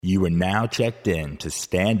You are now checked in to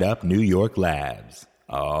Stand Up New York Labs.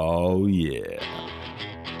 Oh, yeah.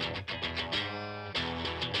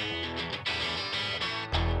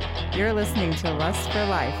 You're listening to Lust for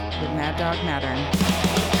Life with Mad Dog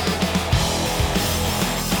Mattern.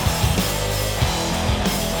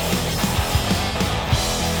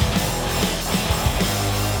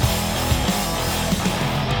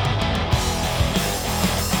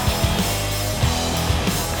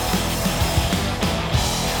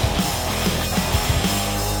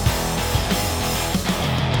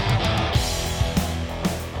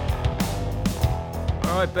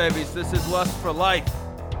 All right, babies, this is Lust for Life.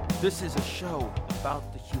 This is a show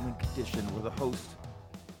about the human condition where the host,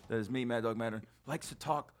 that is me, Mad Dog Mattern, likes to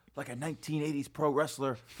talk like a 1980s pro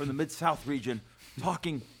wrestler from the Mid-South region,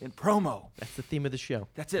 talking in promo. That's the theme of the show.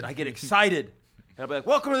 That's it. I get excited. And I'll be like,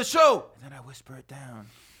 welcome to the show. And then I whisper it down.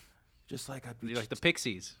 Just like I'd be You're like the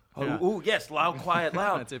Pixies. Oh, Yeah. ooh, yes, loud, quiet,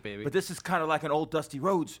 loud. That's it, baby. But this is kind of like an old Dusty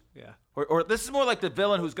Rhodes. Yeah. Or this is more like the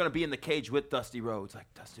villain who's going to be in the cage with Dusty Rhodes.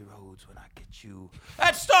 Like, Dusty Rhodes, when I get you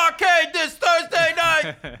at Starcade this Thursday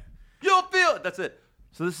night, you'll feel it. That's it.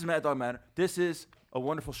 So this is Mad Dog Matter. This is a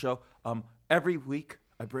wonderful show. Every week,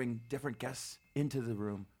 I bring different guests into the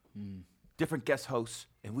room, different guest hosts,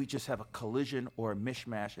 and we just have a collision or a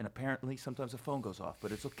mishmash. And apparently, sometimes the phone goes off,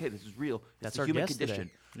 but it's okay. This is real. It's That's the our human guest condition.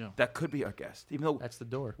 today. Yeah. That could be our guest, even though That's the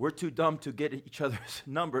door. we're too dumb to get each other's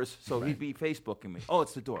numbers, so he'd be Facebooking me. Oh,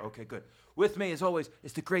 it's the door. Okay, good. With me, as always,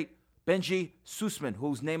 is the great Benji Sussman,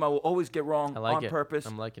 whose name I will always get wrong I like on it. purpose.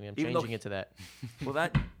 I'm liking it. I'm even though changing it to that. Well,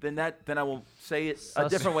 then I will say it a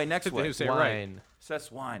different way next week. Say it right. Wine Sess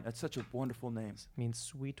Wine. That's such a wonderful name. means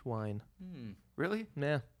sweet wine. Really?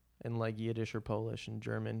 Yeah. In like Yiddish or Polish and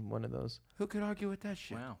German, one of those. Who could argue with that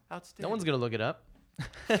shit? Wow. Outstanding. No one's going to look it up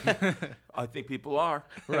I think people are.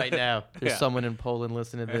 right now. There's Yeah. someone in Poland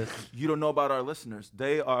listening to this. You don't know about our listeners.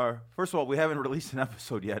 They are, first of all, we haven't released an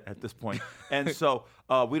episode yet at this point. And so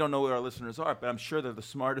we don't know where our listeners are, but I'm sure they're the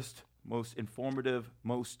smartest, most informative,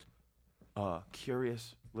 most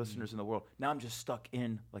curious listeners in the world. Now I'm just stuck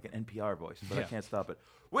in like an NPR voice, but I Yeah. can't stop it.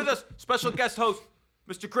 With us, special guest host,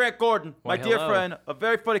 Mr. Grant Gordon, my Why, dear hello. friend, a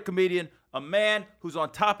very funny comedian, a man who's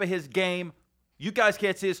on top of his game. You guys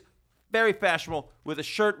can't see us. Very fashionable, with a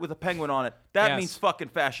shirt with a penguin on it. That Yes. means fucking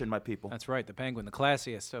fashion, my people. That's right. The penguin, the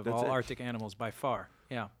classiest of That's all it. Arctic animals by far.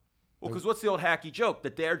 Yeah. Well, because what's the old hacky joke?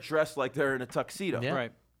 That they're dressed like they're in a tuxedo. Yeah.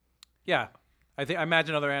 Right. Yeah. I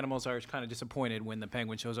imagine other animals are kind of disappointed when the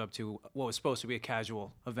penguin shows up to what was supposed to be a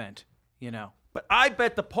casual event. You know. But I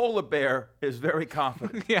bet the polar bear is very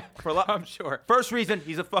confident. Yeah. For a lot, I'm sure. First reason,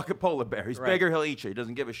 he's a fucking polar bear. He's Right. bigger, he'll eat you. He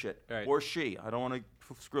doesn't give a shit. Right. Or she. I don't want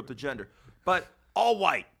to screw up the gender. But all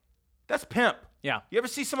white. That's pimp. Yeah. You ever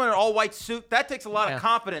see someone in an all-white suit? That takes a lot Yeah. of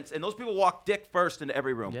confidence, and those people walk dick first into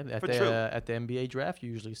every room. Yeah, at For the, true. at the NBA draft,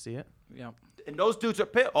 you usually see it. Yeah. And those dudes are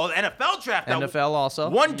pimp. Oh, the NFL draft. now, NFL also.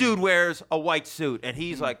 One dude wears a white suit, and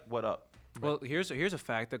he's like, what up? Well, here's a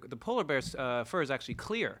fact. The polar bear's fur is actually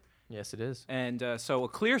clear, Yes, it is. and so a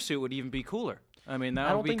clear suit would even be cooler. I mean, that I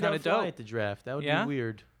would don't be think that kind would of fly dope. at the draft. That would Yeah? be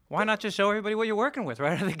weird. Why not just show everybody what you're working with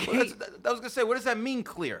right out of the Well, gate? I was going to say, what does that mean,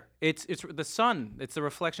 clear? It's the sun. It's the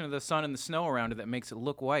reflection of the sun and the snow around it that makes it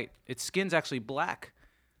look white. Its skin's actually black.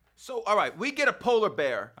 So, all right, we get a polar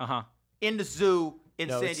bear Uh-huh. in the zoo in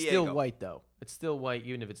No, San it's Diego. still white, though. It's still white,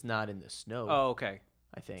 even if it's not in the snow, Oh, okay.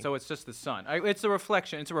 I think. So it's just the sun. It's the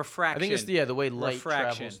reflection. It's a I refraction. think it's the way light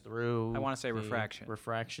Refraction. travels through. I wanna say the refraction.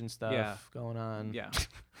 Refraction stuff Yeah. going on. Yeah.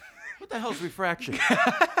 What the hell's refraction?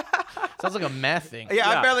 Sounds like a math thing. Yeah,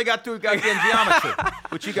 I Yeah. barely got through goddamn geometry,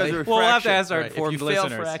 which you guys are refraction. Well, we'll have to ask our Right. If informed you fail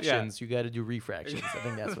listeners. fractions, you got to do refractions. I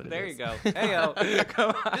think that's what it is. There you go. Hey, yo.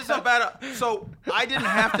 Come on. This is how bad. So I didn't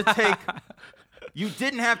have to take. You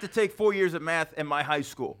didn't have to take 4 years of math in my high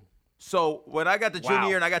school. So when I got to junior Wow.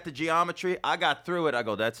 year and I got to geometry, I got through it. I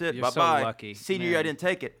go, that's it. You're Bye so bye. lucky, Senior year, I man. didn't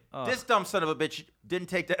take it. Ugh. This dumb son of a bitch didn't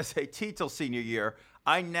take the SAT till senior year.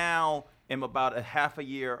 I now am about a half a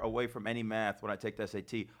year away from any math when I take the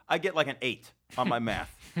SAT. I get like an 8 on my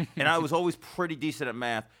math. And I was always pretty decent at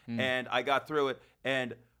math. And I got through it.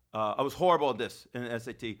 And I was horrible at this in the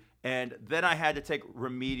SAT. And then I had to take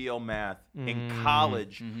remedial math in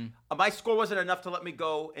college. My score wasn't enough to let me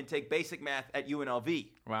go and take basic math at UNLV.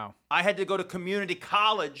 Wow. I had to go to community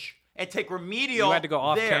college and take remedial. You had to go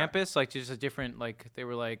off there. campus, like just a different, like they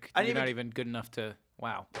were like, I you're didn't not even- even good enough to.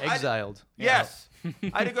 Wow. Exiled. Yes.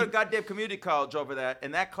 I had to go to goddamn community college over that,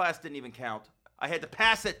 and that class didn't even count. I had to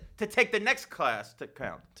pass it to take the next class to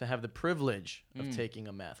count. To have the privilege of taking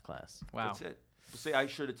a math class. Wow. That's it. See, I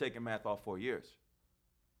should have taken math all 4 years.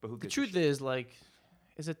 But who The gives a truth shit? is, like,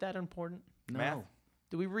 is it that important? Math? No.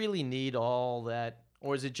 Do we really need all that?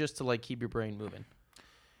 Or is it just to, like, keep your brain moving?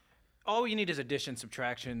 All you need is addition,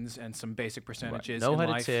 subtractions, and some basic percentages Know in how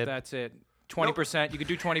to life. tip. That's it. 20%. You could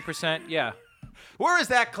do 20%. Yeah. Where is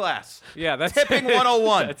that class? Yeah. That's Tipping it.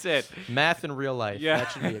 101. That's it. Math in real life. Yeah.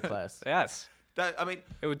 That should be a class. Yes. I mean,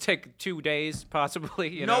 It would take 2 days, possibly.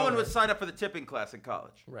 You no know, one or- would sign up for the tipping class in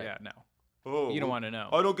college. Right. Yeah. No. Oh, You don't wanna know.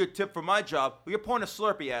 I don't get tipped for my job. Well, you're pouring a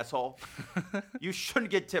Slurpee, asshole. You shouldn't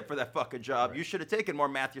get tipped for that fucking job. You should have taken more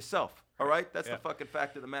math yourself. All right? That's the fucking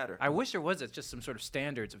fact of the matter. I wish there was just some sort of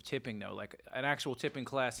standards of tipping, though, like an actual tipping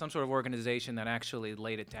class, some sort of organization that actually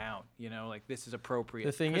laid it down. You know, like this is appropriate.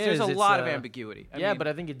 The thing 'Cause is, there's a it's, lot of ambiguity. I mean, but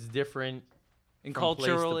I think it's different and from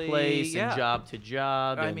culturally, place to place yeah. and job to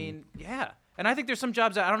job. I and- mean, yeah. And I think there's some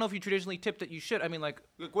jobs that I don't know if you traditionally tip that you should. I mean, like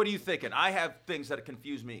Look, what are you thinking? I have things that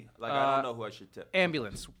confuse me. Like, I don't know who I should tip.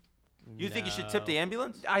 ambulance. You think you should tip the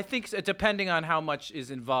ambulance? I think depending on how much is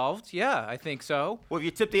involved, yeah, I think so. Well, if you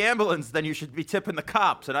tip the ambulance, then you should be tipping the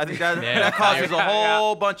cops. And I think that, Yeah, that causes a yeah.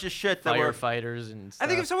 whole bunch of shit that we're... firefighters and stuff. I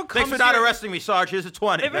think if someone comes Thanks for to not your- arresting me, Sarge. Here's a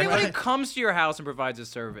 20. If anybody comes to your house and provides a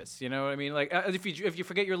service, you know what I mean? Like if you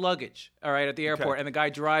forget your luggage, all right, at the airport, and the guy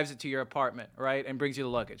drives it to your apartment, right, and brings you the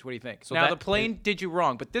luggage, what do you think? So now that- the plane did you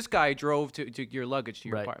wrong, but this guy drove to your luggage to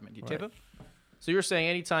your Right, apartment. You tip right. him? So you're saying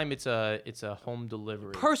anytime it's a home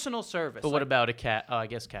delivery. Personal service. But what about a cab? Oh, I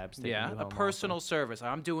guess cabs. taking yeah, you a home personal also. service.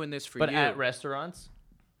 I'm doing this for But you. at restaurants,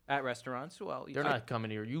 At restaurants, well, they're not coming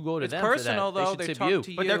here. You go to It's them personal for that. though. They They should talk tip you.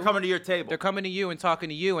 to you. But they're coming to your table. They're coming to you and talking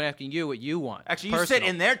to you and asking you what you want. Actually, you Personal. sit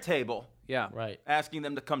in their table Yeah, Right. asking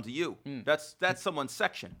them to come to you. That's someone's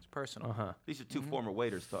section. It's personal. Uh-huh. These are 2 former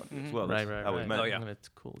waiters talking as well. Right, That's right, how we right. met. Oh, yeah. I'm gonna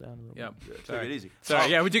cool down a little Yeah. bit. Take it easy. Sorry. Oh,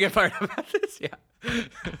 Yeah, would you get fired about this? Yeah.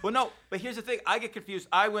 Well, no, but here's the thing. I get confused.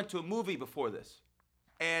 I went to a movie before this,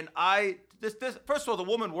 and this first of all, the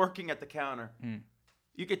woman working at the counter,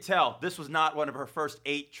 you could tell this was not one of her first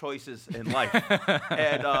 8 choices in life,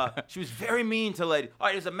 and she was very mean to the lady. All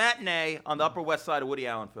right, there's a matinee on the Upper West Side of Woody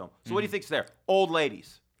Allen film. So what do you think's there? Old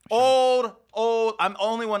ladies. Old. I'm the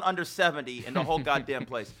only one under 70 in the whole goddamn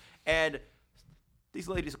place, and these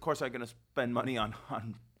ladies, of course, are going to spend money on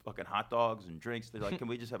fucking hot dogs and drinks. They're like, can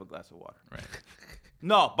we just have a glass of water? Right.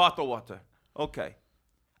 No, bottled water. Okay.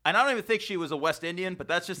 And I don't even think she was a West Indian, but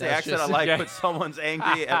that's just the That's accent just- I like yeah. when someone's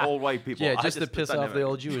angry at old white people. Yeah, I just to piss I off never- the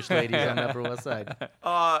old Jewish ladies on the Upper West Side.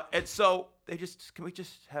 And so they can we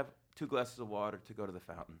just have 2 glasses of water to go to the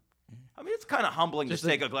fountain? I mean, it's kind of humbling Just to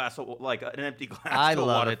take a glass of, like an empty glass I to a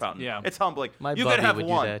love water it. fountain. Yeah. It's humbling. My you buddy can have would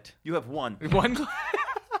do one. that. You have one. One glass.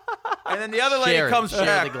 And then the other lady Share it. comes Share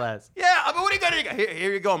back. the glass. Yeah, I mean, what are you going to do?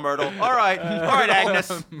 Here you go, Myrtle. All right. All right,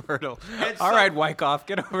 Agnes. Myrtle. And All so- right, Wyckoff,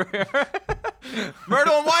 get over here.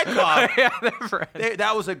 Myrtle and Wyckoff. yeah, they're friends.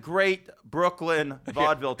 That was a great Brooklyn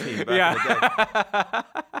vaudeville team back Yeah. in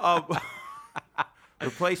the day.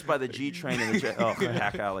 Replaced by the G Train and the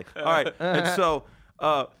Hack Alley. All right, and so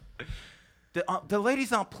the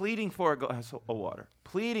lady's not pleading for a glass of water,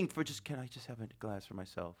 pleading for can I just have a glass for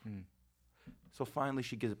myself? So finally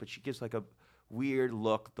she gives it, but she gives like a weird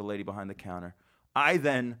look, the lady behind the counter.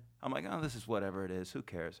 I'm like, oh, this is whatever it is. Who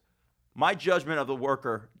cares? My judgment of the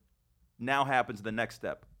worker now happens the next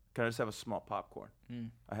step. Can I just have a small popcorn?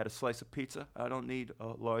 I had a slice of pizza. I don't need a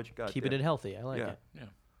large goddamn. Keeping it healthy. I like Yeah. it.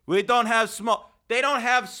 We don't have small. They don't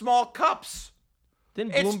have small cups.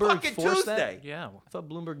 Didn't It's Bloomberg fucking force Tuesday. that? Yeah. I thought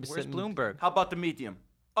Bloomberg was Where's sitting- Bloomberg? How about the medium?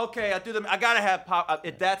 Okay, I gotta have pop.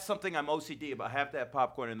 If that's something I'm OCD about, I have to have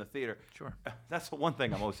popcorn in the theater. Sure. That's the one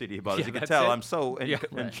thing I'm OCD about. Yeah, as you can that's tell, it. I'm so in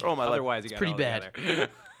control of my life. Otherwise, you got pretty it all bad. together.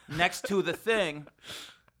 Next to the thing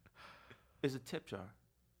is a tip jar.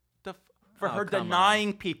 For Oh, her come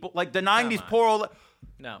denying people, like denying Come these on. poor old.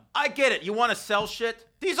 No. I get it. You want to sell shit?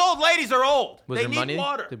 These old ladies are old. Was they there need money?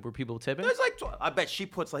 water. Were people tipping? There's like, I bet she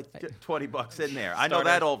puts like $20 in there. I know Starter.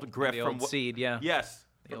 that old grift The from old seed, yeah. Yes,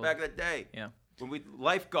 from old- back in the day. Yeah. When we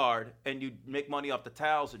lifeguard and you'd make money off the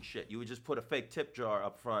towels and shit, you would just put a fake tip jar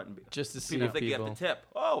up front and Just to see people if think you people- have to tip.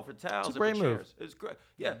 Oh, for towels It's a and for great move. chairs. It's great.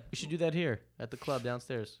 Yeah. We should do that here at the club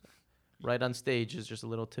downstairs. Right on stage is just a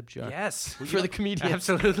little tip jar. Yes. For the comedians.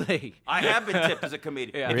 Absolutely. I have been tipped as a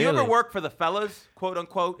comedian. Yeah. If you ever Really? work for the fellas, quote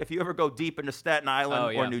unquote, if you ever go deep into Staten Island Oh,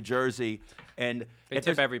 yeah. or New Jersey, and They if tip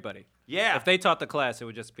there's- everybody. Yeah. If they taught the class, it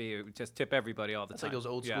would just tip everybody all the It's time. like those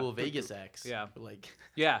old Yeah. school Vegas acts. Yeah. Like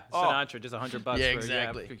Yeah, Oh. Sinatra, just $100. Yeah, for,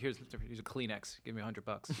 exactly. Here's a Kleenex. Give me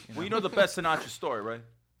 $100. Well, you know the best Sinatra story, right?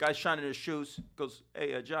 Guy shining his shoes, goes,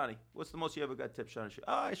 hey, Johnny, what's the most you ever got tipped shining shoes?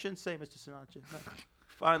 Oh, I shouldn't say, Mr. Sinatra. No.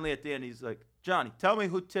 Finally, at the end, he's like, Johnny, tell me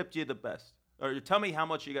who tipped you the best. Or tell me how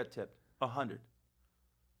much you got tipped. 100.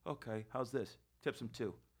 Okay, how's this? Tips him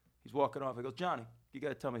 2. He's walking off. He goes, Johnny, you got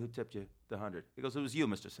to tell me who tipped you the 100. He goes, it was you,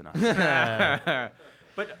 Mr. Sinatra.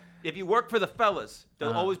 But if you work for the fellas,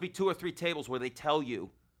 there'll always be 2 or 3 tables where they tell you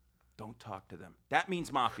don't talk to them. That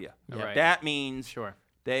means mafia. Right. That means Sure.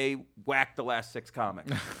 they whacked the last 6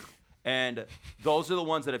 comics. And those are the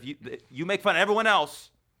ones that if you make fun of everyone else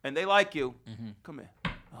and they like you, come here.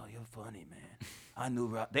 Oh, you're funny, man. I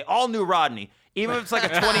knew they all knew Rodney, even if it's like a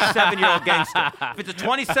 27-year-old gangster. If it's a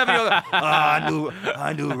 27-year-old,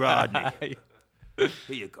 I knew Rodney. Here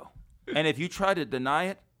you go. And if you try to deny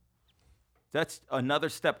it, that's another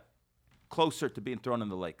step closer to being thrown in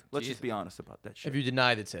the lake. Let's just be honest about that shit. If you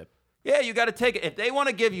deny the tip. Yeah, you got to take it. If they want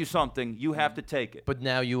to give you something, you have to take it. But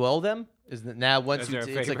now you owe them? Isn't it now once Is you there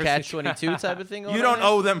a it's a favor? catch-22 type of thing? You don't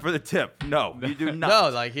owe them for the tip. No, you do not. No,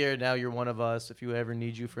 like here, now you're one of us. If you ever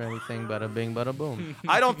need you for anything, bada bing, bada boom.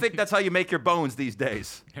 I don't think that's how you make your bones these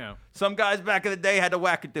days. Yeah. Some guys back in the day had to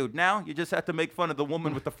whack a dude. Now you just have to make fun of the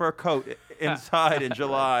woman with the fur coat inside in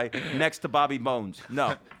July next to Bobby Bones.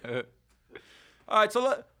 No. All right,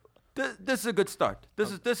 so this is a good start.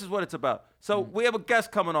 This is what it's about. So we have a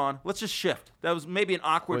guest coming on. Let's just shift. That was maybe an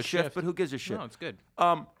awkward Quick shift, shift. but who gives a shit? No, it's good.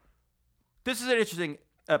 This is an interesting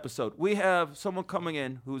episode. We have someone coming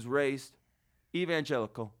in who's raised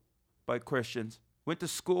evangelical by Christians, went to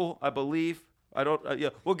school, I believe. I don't. Yeah,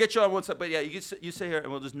 we'll get you on one side, but yeah, you sit here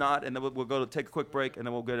and we'll just nod, and then we'll go to take a quick break, and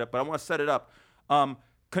then we'll get it up. But I want to set it up.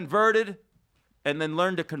 Converted, and then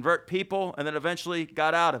learned to convert people, and then eventually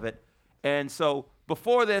got out of it. And so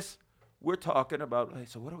before this, we're talking about. Hey,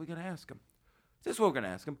 so what are we going to ask him? This is what we're going to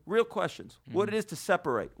ask him. Real questions. What it is to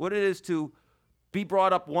separate. What it is to be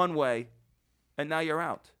brought up one way, and now you're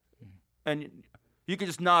out. And you can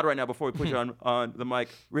just nod right now before we put you on the mic.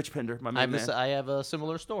 Rich Pinder, my man. I have a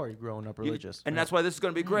similar story growing up religious. And that's why this is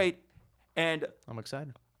going to be great. And I'm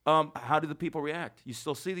excited. how do the people react? You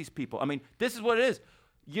still see these people. I mean, this is what it is.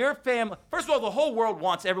 Your family, first of all, the whole world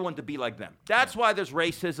wants everyone to be like them. That's why there's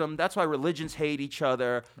racism. That's why religions hate each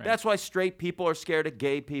other. Right. That's why straight people are scared of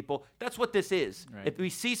gay people. That's what this is. Right. If we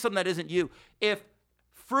see something that isn't you, if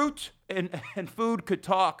fruit and food could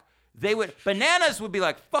talk, bananas would be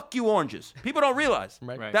like, fuck you oranges. People don't realize.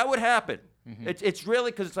 Right. That would happen. It's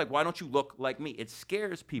really because it's like, why don't you look like me? It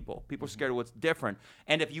scares people. People are scared of what's different.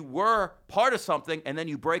 And if you were part of something and then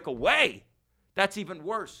you break away, that's even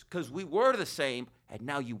worse because we were the same and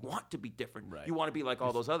now you want to be different. Right. You want to be like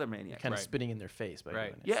all those other maniacs. Kind of Right. spitting in their face by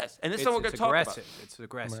Right. doing it. Yes. And this is what we're going to talk aggressive. about. It's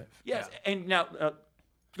aggressive. Right. Yes. Yeah. And now,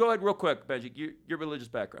 go ahead real quick, Benji. Your religious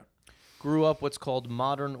background. Grew up what's called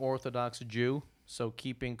modern Orthodox Jew. So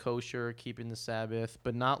keeping kosher, keeping the Sabbath,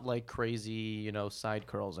 but not like crazy, side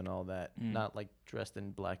curls and all that. Not like dressed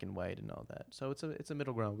in black and white and all that. So it's a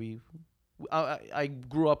middle ground. I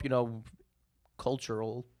grew up,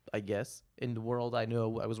 cultural, I guess. In the world, I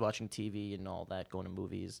know I was watching TV and all that, going to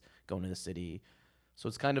movies, going to the city. So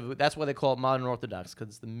it's that's why they call it modern Orthodox, because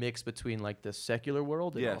it's the mix between like the secular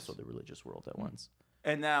world and Yes. also the religious world at once.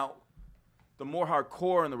 And now, the more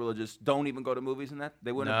hardcore in the religious don't even go to movies and that.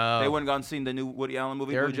 They wouldn't. No. They wouldn't gone and seen the new Woody Allen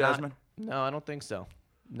movie, Blue Jasmine. No, I don't think so.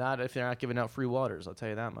 Not if they're not giving out free waters, I'll tell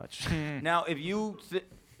you that much. Now, if you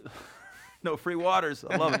no free waters,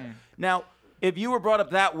 I love it. Now, if you were brought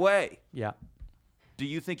up that way, Yeah. do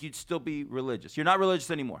you think you'd still be religious? You're not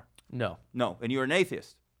religious anymore. No. No, and you're an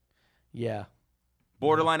atheist, Yeah.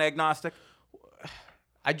 borderline agnostic.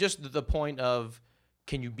 I just the point of,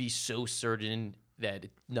 can you be so certain that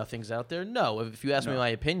nothing's out there? No. If you ask me my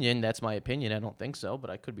opinion, that's my opinion. I don't think so, but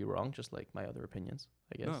I could be wrong, just like my other opinions,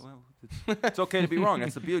 I guess. No, well, it's okay to be wrong.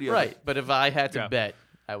 That's the beauty of it. Right. But if I had to Yeah. bet,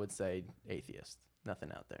 I would say atheist.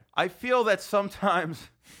 Nothing out there. I feel that sometimes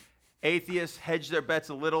atheists hedge their bets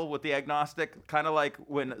a little with the agnostic, kind of like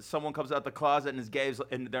when someone comes out the closet and is gay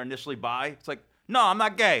and they're initially bi. It's like, no, I'm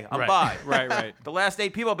not gay. I'm Right. bi. Right. The last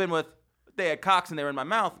 8 people I've been with, they had cocks and they were in my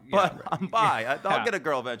mouth, but I'm bi. I'll Yeah. get a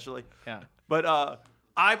girl eventually. Yeah. But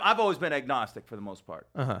I've always been agnostic for the most part.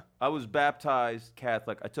 Uh-huh. I was baptized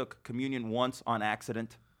Catholic. I took communion once on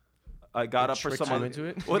accident. I got up for tricked some you other. into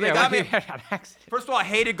it? Well, they Yeah, got me. an accident. First of all, I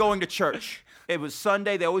hated going to church. It was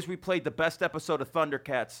Sunday. They always replayed the best episode of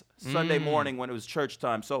Thundercats Sunday morning when it was church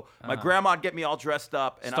time. So my grandma'd get me all dressed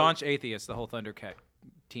up. And Staunch atheist, the whole Thundercat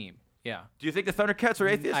team. Yeah. do you think the Thundercats are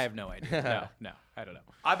atheists? I have no idea. No, I don't know.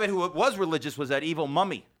 I bet who was religious was that evil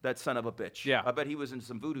mummy, that son of a bitch. Yeah. I bet he was in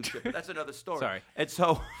some voodoo shit, but that's another story. Sorry. And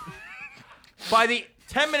so by the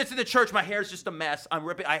 10 minutes in the church, my hair's just a mess. I'm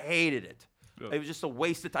ripping. I hated it. It was just a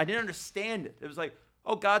waste of time. I didn't understand it. It was like,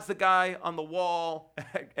 oh, God's the guy on the wall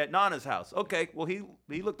at Nana's house. Okay, well, he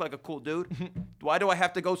looked like a cool dude. Why do I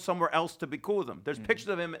have to go somewhere else to be cool with him? There's pictures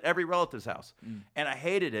of him at every relative's house. And I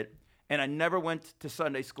hated it. And I never went to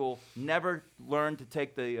Sunday school, never learned to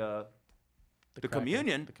take the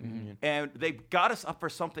communion. The communion. And they got us up for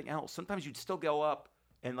something else. Sometimes you'd still go up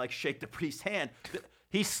and like shake the priest's hand.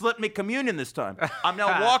 He slipped me communion this time. I'm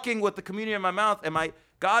now walking with the communion in my mouth, and my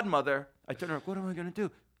godmother, I turned her, what am I going to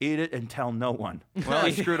do? Eat it and tell no one. Well,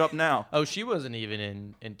 I screwed up now. Oh, she wasn't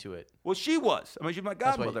even into it. Well, she was. I mean, she's my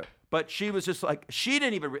godmother. But she was just like, she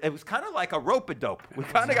didn't even, it was kind of like a rope-a-dope. We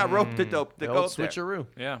kind of got rope-a-dope to The go old there. switcheroo.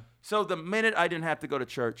 Yeah. So the minute I didn't have to go to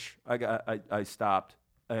church, I stopped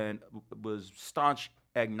and was staunch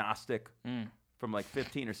agnostic from like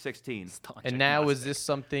 15 or 16. And now is this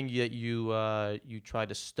something that you try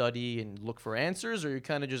to study and look for answers, or you're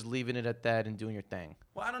kind of just leaving it at that and doing your thing?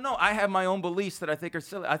 Well, I don't know. I have my own beliefs that I think are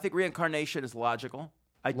silly. I think reincarnation is logical.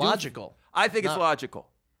 I think it's logical. I think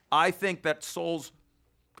that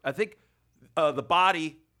I think the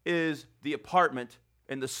body is the apartment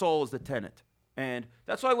and the soul is the tenant. And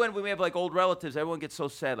that's why when we have like old relatives, everyone gets so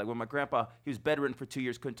sad. Like when my grandpa, he was bedridden for 2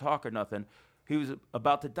 years, couldn't talk or nothing. He was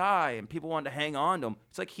about to die, and people wanted to hang on to him.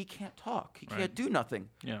 It's like he can't talk. He can't do nothing.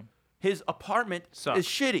 Yeah. His apartment Sucks. is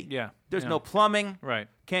shitty. Yeah. There's Yeah. no plumbing. Right.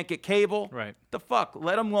 Can't get cable. Right. The fuck?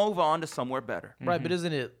 Let him move on to somewhere better. Right, but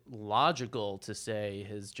isn't it logical to say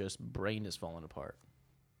his just brain is falling apart?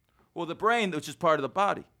 Well, the brain, which is part of the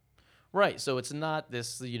body. Right, so it's not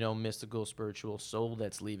this, mystical, spiritual soul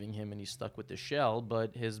that's leaving him and he's stuck with the shell,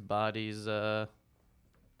 but his body's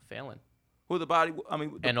failing. Well, the body, I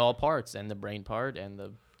mean... And all parts, and the brain part, and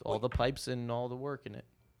all the pipes and all the work in it.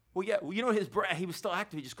 Well, yeah, his brain, he was still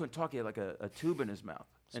active. He just couldn't talk. He had like a tube in his mouth.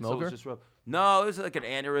 And so it Smoker? was just no, it was like an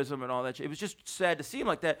aneurysm and all that shit. It was just sad to see him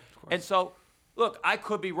like that. And so, look, I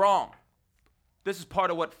could be wrong. This is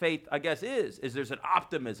part of what faith, I guess, is there's an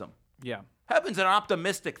optimism. Yeah. Heaven's an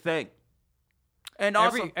optimistic thing. And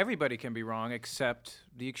also, Everybody can be wrong except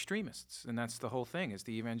the extremists, and that's the whole thing. Is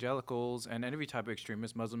the evangelicals and every type of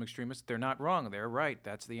extremist, Muslim extremist, they're not wrong. They're right.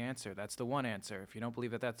 That's the answer. That's the one answer. If you don't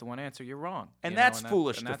believe that that's the one answer, you're wrong. And you that's know?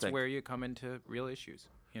 foolish And to that's think. where you come into real issues.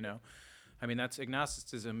 I mean, that's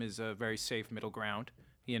agnosticism is a very safe middle ground.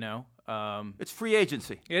 it's free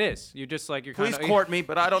agency. It is. You're just like you're. Please kinda, court me,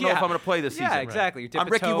 but I don't know if I'm going to play this season. Yeah, exactly. You dip I'm a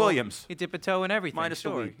Ricky toe, Williams. You dip a toe in everything. Minus the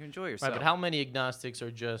sure, weed. you enjoy yourself. Right, but how many agnostics are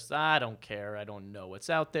just, I don't care, I don't know what's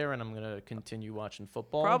out there, and I'm going to continue watching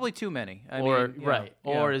football? Probably too many.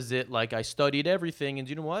 Or is it like I studied everything, and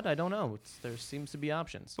you know what? I don't know. There seems to be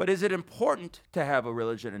options. But is it important to have a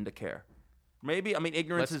religion and to care? Maybe. I mean,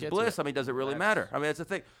 ignorance Let's is get to bliss. it. I mean, does it really matter? I mean, that's the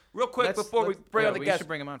thing. Real quick, Let's- before we bring on the we guest, should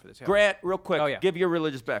bring him on for this. Yeah. Grant, real quick, Oh, yeah. give your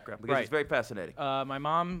religious background because Right. it's very fascinating. My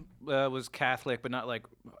mom was Catholic, but not like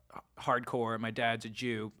hardcore. My dad's a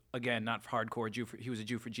Jew. Again, not hardcore Jew. He was a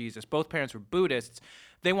Jew for Jesus. Both parents were Buddhists.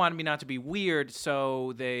 They wanted me not to be weird,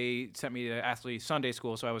 so they sent me to Athley Sunday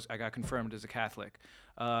School. So I got confirmed as a Catholic.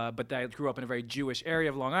 But I grew up in a very Jewish area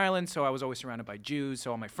of Long Island, so I was always surrounded by Jews.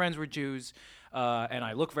 So all my friends were Jews, and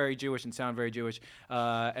I look very Jewish and sound very Jewish.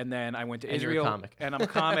 And then I went to And you're a Israel, comic. and I'm a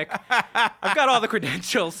comic. I've got all the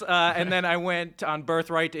credentials. And then I went on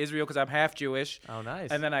birthright to Israel because I'm half Jewish. Oh,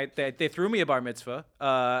 nice. And then they threw me a bar mitzvah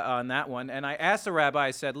on that one. And I asked the rabbi,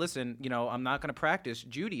 I said, listen, I'm not going to practice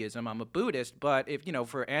Judaism. I'm a Buddhist. But if,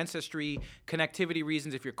 for ancestry, connectivity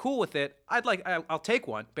reasons, if you're cool with it, I'll take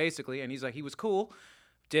one, basically. And he's like, he was cool.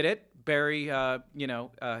 Did it. Barry,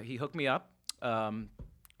 he hooked me up.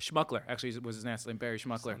 Schmuckler, actually, was his last name, Barry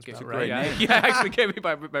Schmuckler. a great name. Yeah, actually gave me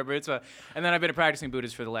my mitzvah. And then I've been a practicing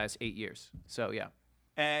Buddhist for the last 8 years. So, yeah.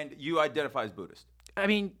 And you identify as Buddhist. I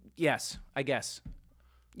mean, yes, I guess.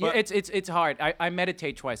 But- Yeah, it's hard. I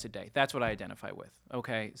meditate twice a day. That's what I identify with.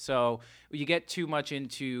 Okay, so you get too much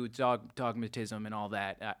into dogmatism and all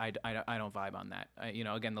that. I don't vibe on that.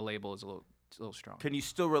 Again, the label is a little strong. Can you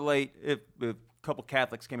still relate if a couple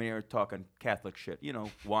Catholics came in here talking Catholic shit?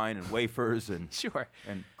 Wine and wafers and Sure.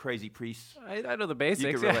 and crazy priests. I know the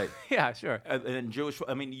basics. can relate. Yeah, sure. And Jewish.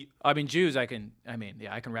 I mean, Jews. I can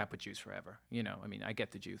rap with Jews forever. I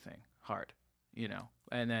get the Jew thing hard.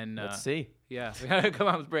 And then Let's see. Yeah, come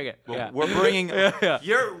on, let's bring it. well, Yeah. we're bringing.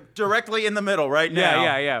 You're directly in the middle right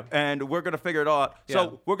now. Yeah. And we're gonna figure it all out. Yeah.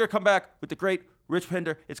 So we're gonna come back with the great Rich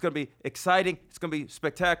Pinder. It's gonna be exciting. It's gonna be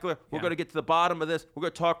spectacular. We're Yeah. gonna get to the bottom of this. We're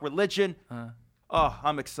gonna talk religion. Oh,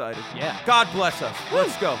 I'm excited. Yeah. God bless us.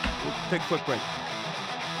 Let's go. We'll take a quick break.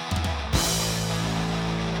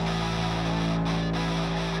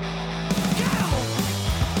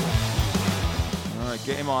 All right,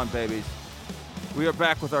 game on, babies. We are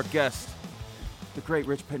back with our guest, the great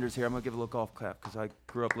Rich Pinder's here. I'm going to give a little golf clap because I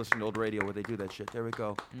grew up listening to old radio where they do that shit. There we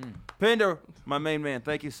go. Pinder, my main man,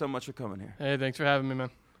 thank you so much for coming here. Hey, thanks for having me, man.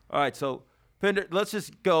 All right, so, Pinder, let's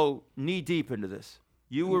just go knee deep into this.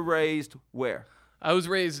 You were raised where? I was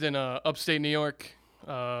raised in upstate New York,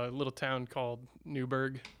 a little town called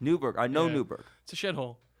Newburgh. Newburgh. I know Yeah. Newburgh. It's a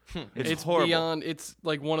shithole. It's horrible. It's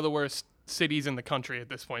like one of the worst cities in the country at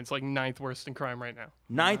this point. It's like 9th worst in crime right now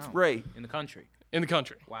Ninth rate. in the country. in the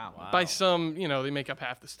country. Wow. By some, they make up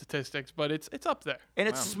half the statistics, but it's up there. And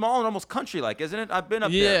it's small and almost country-like, isn't it? I've been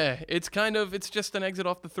up there. Yeah, it's just an exit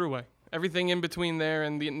off the thruway. Everything in between there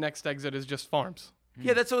and the next exit is just farms.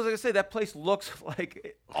 Yeah, that's what I was going to say. That place looks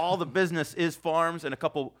like all the business is farms and a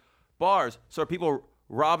couple bars. So are people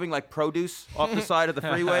robbing like produce off the side of the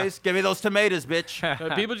freeways? Give me those tomatoes,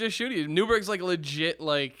 bitch. People just shoot you. Newburgh's like a legit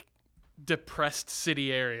depressed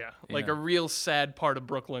city area, like a real sad part of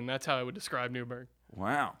Brooklyn. That's how I would describe Newburgh.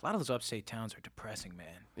 Wow. A lot of those upstate towns are depressing, man.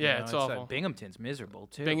 Yeah, it's awful. Binghamton's miserable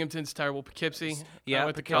too. Binghamton's terrible. Poughkeepsie. Yeah, I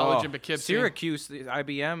went to college in Oh. Poughkeepsie. Syracuse, the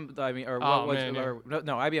IBM. I mean, or Oh, what was? man, yeah. Or,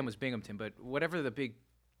 no, IBM was Binghamton, but whatever the big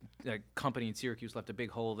company in Syracuse left a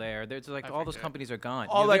big hole there. There's all those companies are gone.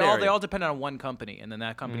 All they that all area. they all depend on one company, and then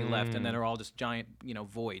that company left, and then they're all just giant,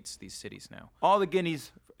 voids. These cities now. All the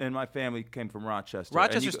guineas in my family came from Rochester. And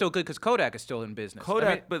Rochester's still good because Kodak is still in business. Kodak,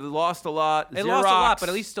 I mean, but it lost a lot. It Xerox, lost a lot, but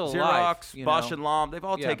at least still alive, Xerox, Bosch and Lomb, they've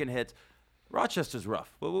all Yeah. taken hits. Rochester's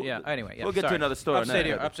rough. Anyway, we'll get to sorry. another story on Upstate that. New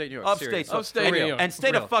York, upstate New York, Upstate, serious. so- Upstate New York. And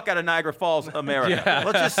stay the Real. fuck out of Niagara Falls, America.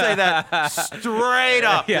 Let's just say that straight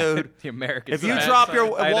up, dude. The American. If you side. drop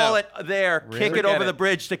your I know. wallet there, kick it Forget over it. the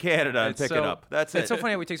bridge to Canada and It's pick it up. That's it. It's so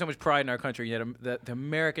funny how we take so much pride in our country, yet the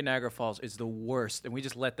American Niagara Falls is the worst, and we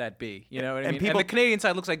just let that be. You know what I And mean? people- And the Canadian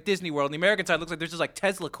side looks like Disney World, and the American side looks like there's just like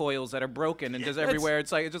Tesla coils that are broken and just everywhere.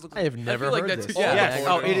 It's like it just looks. I have never like heard that's this. all yeah. Yes.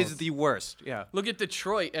 Oh, it is the worst. Yeah. Look at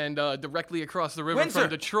Detroit and directly across the river Windsor. from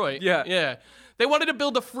Detroit. Yeah. Yeah. They wanted to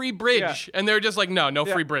build a free bridge, and they were just like, no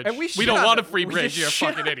free bridge. And we don't shit want on a free we bridge. just You're a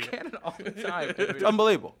shit fucking on idiot. Canada all the time. It's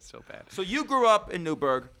unbelievable. So bad. So you grew up in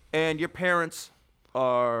Newburgh, and your parents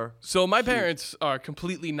are... So my parents are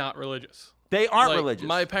completely not religious. They aren't Like, religious.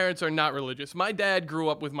 My parents are not religious. My dad grew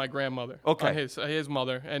up with my grandmother. Okay. On his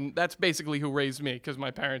mother, and that's basically who raised me because my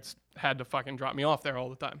parents had to fucking drop me off there all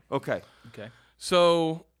the time. Okay. Okay.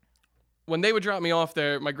 So when they would drop me off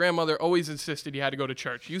there, my grandmother always insisted you had to go to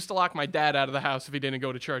church. Used to lock my dad out of the house if he didn't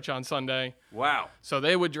go to church on Sunday. Wow. So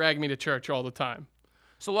they would drag me to church all the time.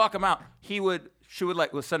 So lock him out. She would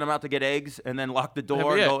send him out to get eggs and then lock the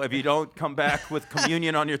door. Yeah. And go, if you don't come back with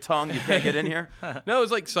communion on your tongue, you can't get in here. No, it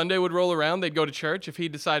was like Sunday would roll around, they'd go to church. If he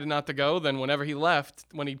decided not to go, then whenever he left,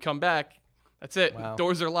 when he'd come back, that's it. Wow.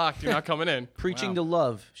 Doors are locked. You're not coming in. Preaching to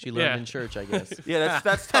love, she learned Yeah. in church, I guess. Yeah,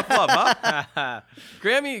 that's tough love, huh?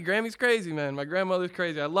 Grammy's crazy, man. My grandmother's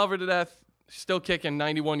crazy. I love her to death. She's still kicking,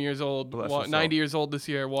 91 years old. Bless her soul. 90 years old this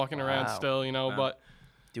year, walking around Wow. still, but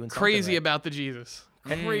Doing something crazy right. about the Jesus.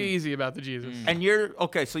 Crazy about the Jesus. And you're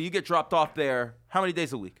okay. So you get dropped off there. How many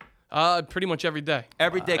days a week? Pretty much every day.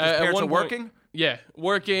 Every day, because At parents are one point- working. Yeah,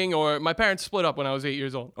 working, or my parents split up when I was 8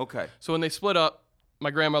 years old. Okay. So when they split up, my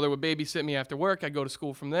grandmother would babysit me after work. I'd go to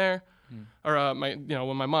school from there, or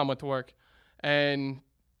when my mom went to work, and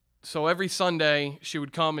so every Sunday she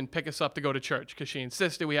would come and pick us up to go to church because she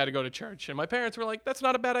insisted we had to go to church. And my parents were like, "That's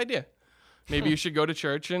not a bad idea. Maybe you should go to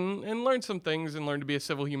church and learn some things and learn to be a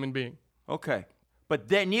civil human being." Okay. But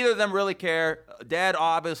neither of them really care. Dad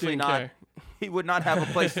obviously Didn't not. care. He would not have a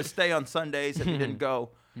place to stay on Sundays if he didn't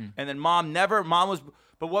go. And then mom never. Mom was.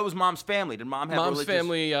 But what was mom's family? Did mom have Mom's religious?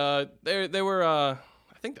 family, they were, I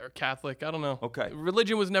think they were Catholic. I don't know. Okay.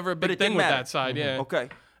 Religion was never a big it thing didn't with matter. that side. Yeah. Okay.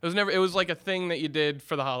 It was never. It was like a thing that you did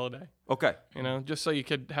for the holiday. Okay. Just so you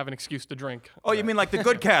could have an excuse to drink. Oh, you mean like the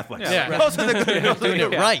good Catholics? Yeah. Those are the good. Doing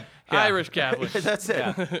it right. Irish Catholics. That's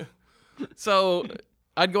it. So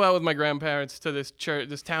I'd go out with my grandparents to this church,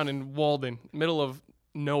 this town in Walden, middle of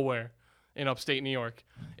nowhere in upstate New York.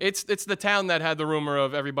 It's the town that had the rumor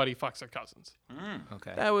of everybody fucks their cousins.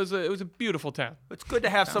 Okay. It was a beautiful town. It's good to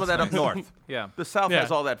have some of that up north. Yeah. The South Yeah.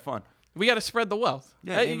 has all that fun. We got to spread the wealth.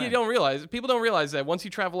 Yeah, You amen. don't realize. People don't realize that once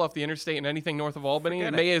you travel off the interstate and anything north of Albany,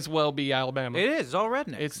 it may as well be Alabama. It is. It's all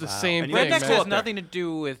redneck. It's the same And you thing. get Redneck cool has up there. nothing to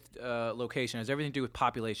do with location. It has everything to do with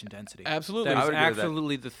population density. Absolutely. That I is would agree with that.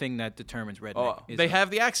 absolutely the thing that determines redneck. Oh, is They the- have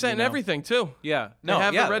the accent and know. everything too. Yeah. They No.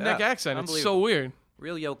 have yeah, the redneck yeah. accent. It's so Unbelievable. weird.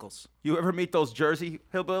 Real yokels. You ever meet those Jersey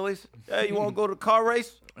hillbillies? Hey, you want to go to the car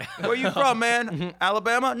race? Where you from, man?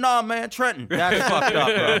 Alabama? Nah, man, Trenton. That's fucked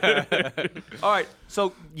up, bro. All right,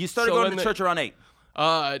 so you started So going when to church around 8.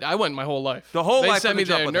 I went my whole life. The whole they life sent from me the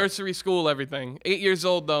jump there, with her. nursery, school, everything. 8 years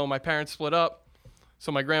old though, my parents split up,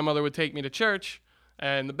 so my grandmother would take me to church,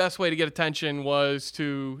 and the best way to get attention was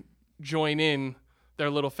to join in their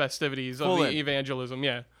little festivities of Full the in. evangelism.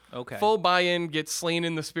 Yeah. Okay. Full buy-in, get slain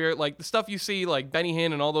in the spirit, like the stuff you see, like Benny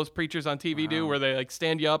Hinn and all those preachers on TV do, where they like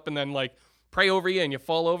stand you up and then like pray over you and you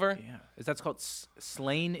fall over. Yeah. Is that called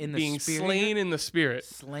slain in the Being spirit? slain in the spirit.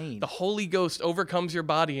 Slain. The Holy Ghost overcomes your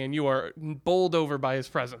body and you are bowled over by his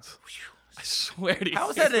presence. I swear to you. How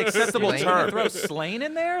is that an acceptable Slain? term? Throw Slain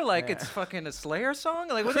in there like it's fucking a Slayer song?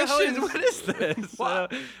 Like what the hell is, what is this?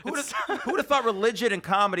 Who would have thought religion and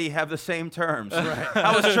comedy have the same terms? Right.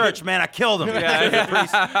 How was church, man? I killed him.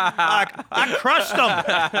 I crushed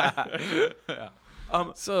him.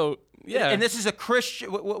 So, yeah. And this is a Christian.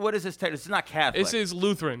 What is this? This is not Catholic. This is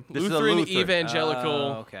Lutheran. This is a Lutheran Lutheran. evangelical.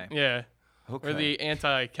 Okay. Yeah. Okay. Or the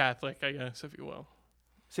anti-Catholic, I guess, if you will.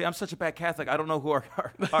 See, I'm such a bad Catholic. I don't know who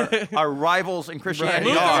our rivals in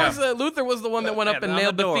Christianity Luther are. Luther was the one that went up and on the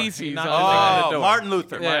nailed the door. theses. He on knocked the it thing. down. Oh, door. Martin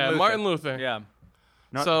Luther. Yeah, Martin Luther. Yeah.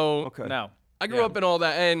 So Okay. No. I grew up in all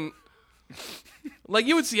that, and like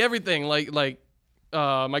you would see everything. Like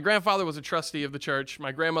my grandfather was a trustee of the church.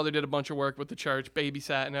 My grandmother did a bunch of work with the church,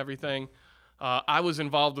 babysat and everything. I was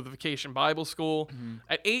involved with the Vacation Bible School.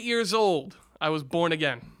 At 8 years old, I was born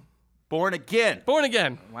again. Born again. Born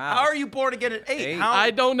again. Wow. How are you born again at 8? How,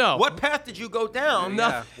 I don't know. What path did you go down?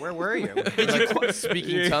 Yeah. Where were you?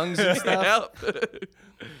 Speaking tongues and stuff.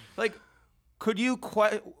 Like, could you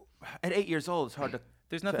at 8 years old? It's hard to.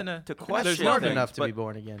 There's nothing to to question. There's smart things, enough to be but-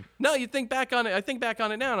 born again. No, you think back on it. I think back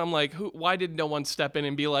on it now, and I'm like, why did no one step in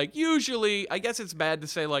and be like, usually, I guess it's bad to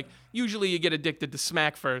say, like, usually you get addicted to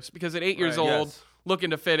smack first, because at 8 years Right. old, Yes. looking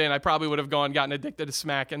to fit in, I probably would have gotten addicted to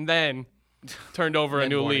smack, and then turned over a Then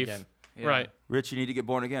new born leaf. again. Right. Rich, you need to get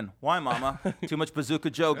born again. Why, Mama? Too much Bazooka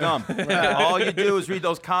Joe gum. All you do is read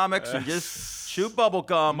those comics and just shoot bubble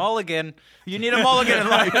gum. Mulligan. You need a mulligan in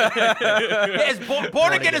life.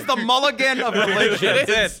 Born again is the mulligan of religion.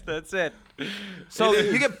 That's it. So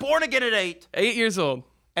you get born again at 8, 8 years old.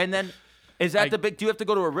 and then is that the big? Do you have to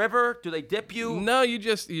go to a river? Do they dip you? No, you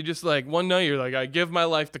just like one night you're like, I give my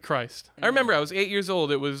life to Christ. I remember I was 8 years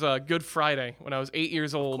old. It was Good Friday when I was 8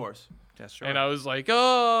 years old. Of course. That's right. And I was like,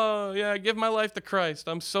 oh yeah, I give my life to Christ.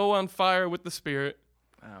 I'm so on fire with the Spirit.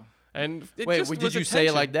 Wow. And it Wait, just did was you say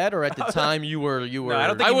it attention. like that, or at the time you were? I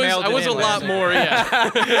don't think I he mailed I it was in a lot last more,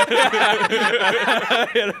 yeah.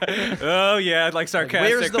 Oh yeah, like sarcastic.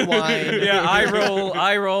 Where's the wine? Yeah, I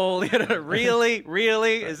roll. You know,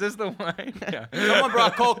 really? Is this the wine? Yeah. Someone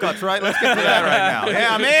brought cold cuts, right? Let's get to that right now. Hey,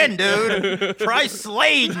 I'm in, dude. Christ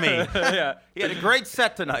slayed me. Yeah. He had a great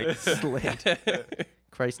set tonight.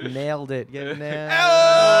 Christ nailed it. Get in there.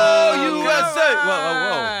 Oh, USA!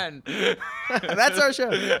 Whoa. That's our show.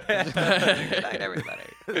 Good night, everybody.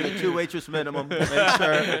 The 2 waitress minimum. Make sure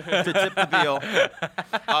to tip the bill.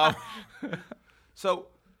 So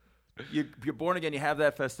you're born again. You have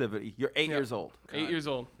that festivity. You're 8 years old, 8 years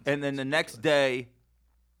old. and then the next day,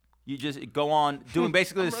 you just go on doing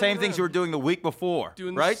basically the same things you were doing the week before,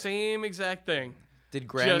 Doing right? the same exact thing. Did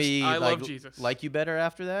Grammy I love Jesus. like you better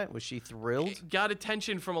after that? Was she thrilled? Got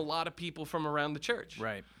attention from a lot of people from around the church.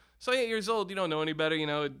 Right. So 8 years old, you don't know any better. You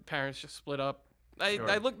know, parents just split up.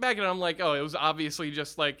 I look back at it, I'm like, oh, it was obviously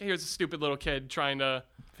just like, here's a stupid little kid trying to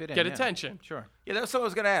Fit in, get yeah. attention. Sure. Yeah, that's what I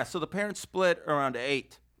was gonna ask. So the parents split around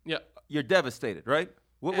 8. Yeah. You're devastated, right?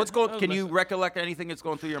 What's that going? was Can you messed up. recollect anything that's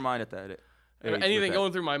going through your mind at that? age with Anything that?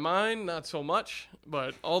 going through my mind, not so much,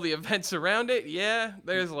 but all the events around it, yeah.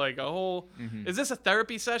 There's like a whole. Is this a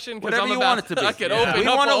therapy session? 'Cause Whatever I'm you about want it to be. I could Yeah. open We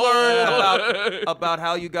up want to a whole- learn about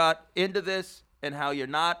how you got into this and how you're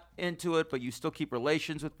not into it, but you still keep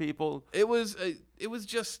relations with people. It was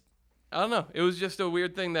just, I don't know. It was just a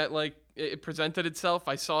weird thing that like it presented itself.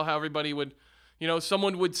 I saw how everybody would, you know,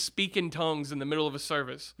 someone would speak in tongues in the middle of a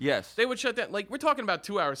service. Yes. They would shut down. Like we're talking about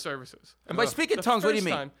 2-hour services. And by speaking The tongues, what do you first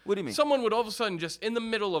mean? time, What do you mean? Someone would all of a sudden just in the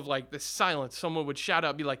middle of like this silence, someone would shout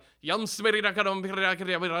out, be like,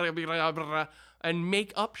 and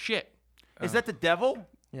make up shit. Is that the devil?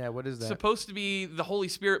 Yeah. What is that? Supposed to be the Holy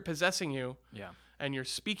Spirit possessing you, Yeah. and you're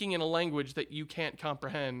speaking in a language that you can't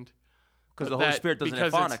comprehend. Because the Holy Spirit doesn't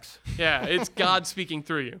have because phonics. Yeah, it's God speaking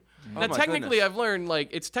through you. Now, my technically, goodness. I've learned like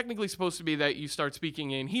it's technically supposed to be that you start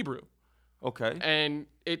speaking in Hebrew, Okay. and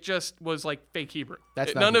it just was like fake Hebrew.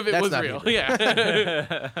 That's not None of it that's was not real. Hebrew. Yeah,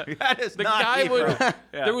 That is the not guy Hebrew. would.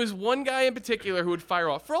 There was one guy in particular who would fire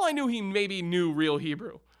off. For all I knew, he maybe knew real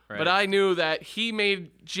Hebrew, but I knew that he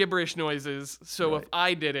made gibberish noises. So if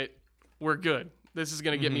I did it, we're good. This is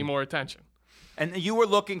gonna get me more attention. And you were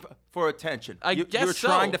looking for attention. You guess were so.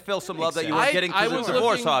 trying to fill some love that you weren't getting I because of was the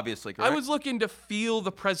divorce, looking- obviously, correct? I was looking to feel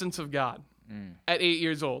the presence of God at 8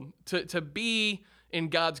 years old, to be in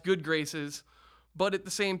God's good graces, but at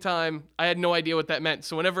the same time, I had no idea what that meant.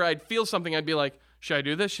 So whenever I'd feel something, I'd be like, should I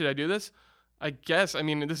do this? Should I do this? I guess, I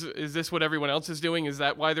mean, is this what everyone else is doing? Is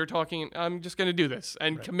that why they're talking? I'm just going to do this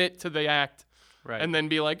and commit to the act. Right. And then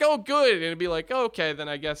be like, oh, good. And it'd be like, oh, okay, then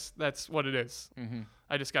I guess that's what it is.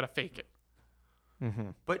 I just got to fake it.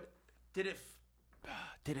 But did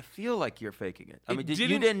Did it feel like you're faking it? I It mean, you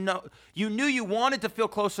didn't- didn't know. You knew you wanted to feel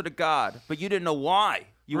closer to God, but you didn't know why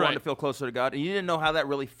you wanted to Right. feel closer to God, and you didn't know how that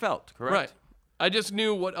really felt, correct? Right. I just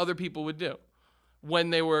knew what other people would do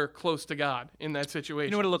when they were close to God in that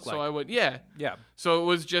situation. what it looked so like. I would, yeah. Yeah. So it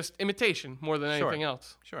was just imitation more than Sure. anything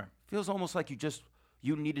else. Sure. Feels almost like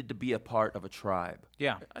you needed to be a part of a tribe.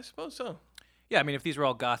 Yeah. I suppose so. Yeah, I mean, if these were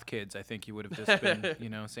all goth kids, I think you would have just been,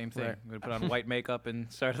 same thing. Right. You would have put on white makeup and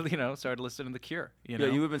started listening to The Cure. You know?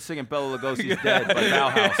 Yeah, you would have been singing Bela Lugosi's "Dead" by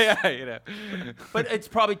Bauhaus. yeah. But it's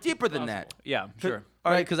probably deeper than that. Yeah, sure.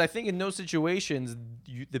 All Right, right. because I think in those situations,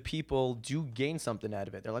 the people do gain something out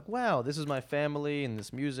of it. They're like, "Wow, this is my family and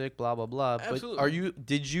this music, blah blah blah." Absolutely. But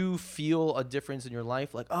did you feel a difference in your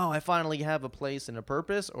life? Like, oh, I finally have a place and a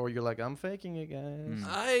purpose, or you're like, I'm faking it,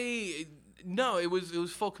 guys. No, it was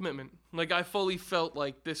full commitment. Like I fully felt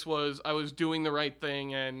like I was doing the right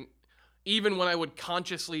thing, and even when I would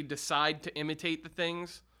consciously decide to imitate the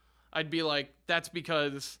things, I'd be like, that's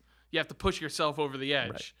because you have to push yourself over the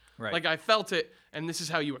edge. Right. Like I felt it, and this is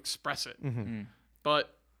how you express it.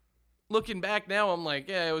 But looking back now, I'm like,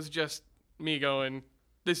 yeah, it was just me going,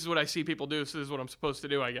 this is what I see people do, so this is what I'm supposed to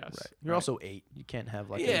do, I guess. You're also 8. You can't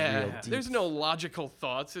have like a Yeah, real deep. there's no logical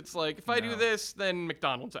thoughts. It's like, if I do this, then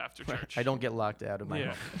McDonald's after church. I don't get locked out of my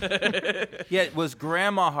Yeah. home. Yeah, was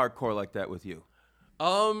Grandma hardcore like that with you?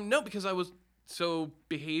 No, because I was so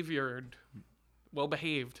well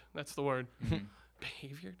behaved. That's the word.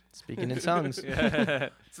 Behaviored. Speaking in tongues.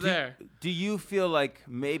 It's there. Do you feel like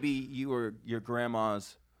maybe you were your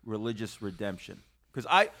grandma's religious redemption?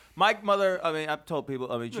 Because my mother, I've told people,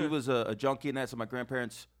 she was a junkie and that, so my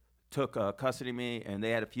grandparents took custody of me, and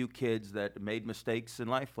they had a few kids that made mistakes in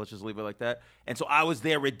life. Let's just leave it like that. And so I was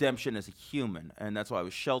their redemption as a human, and that's why I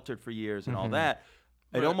was sheltered for years and all that.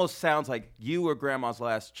 It Right. almost sounds like you were grandma's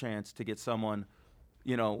last chance to get someone,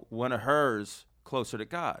 one of hers, closer to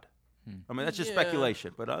God. I mean, that's just Yeah.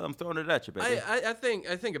 speculation, but I'm throwing it at you, baby. I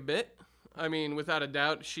think a bit. I mean, without a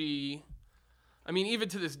doubt, even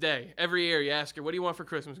to this day, every year you ask her, what do you want for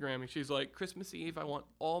Christmas, Grammy? She's like, Christmas Eve, I want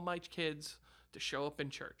all my kids to show up in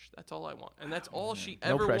church. That's all I want. And that's all she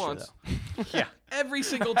No ever pressure, wants. Yeah. Every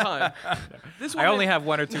single time. This I woman- only have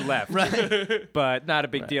 1 or 2 left. But not a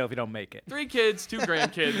big deal if you don't make it. 3 kids, 2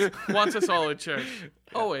 grandkids, wants us all at church.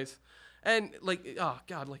 Always. And like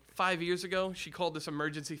 5 years ago, she called this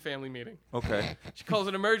emergency family meeting. Okay. She calls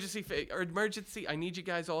it emergency. I need you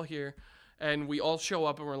guys all here. And we all show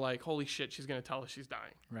up and we're like, holy shit, she's going to tell us she's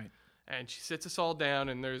dying. Right. And she sits us all down,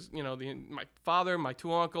 and there's, my father, my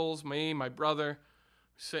 2 uncles, me, my brother,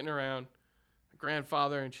 sitting around, my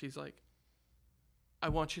grandfather, and she's like, I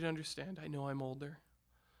want you to understand, I know I'm older.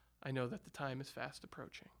 I know that the time is fast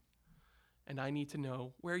approaching. And I need to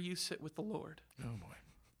know where you sit with the Lord. Oh, boy.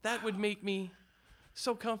 That would make me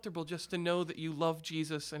so comfortable just to know that you love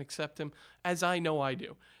Jesus and accept him as I know I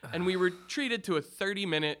do. And we were treated to a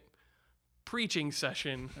 30-minute preaching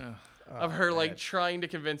session of her like trying to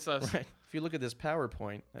convince us. Right. If you look at this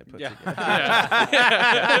PowerPoint I put Yeah.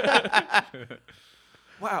 together.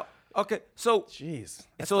 Wow. Okay. So, Jeez.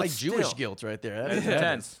 That's So like it's Jewish still- guilt right there. That It's is heavy.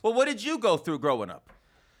 intense. well, what did you go through growing up?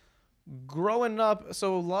 Growing up,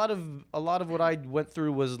 so a lot of what I went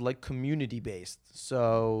through was like community based.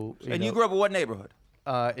 So And you grew up in what neighborhood?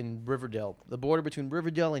 in Riverdale, the border between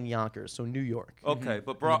Riverdale and Yonkers, so New York. Okay,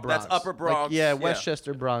 but in the that's Upper Like, Bronx.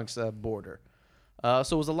 Westchester, Bronx border. So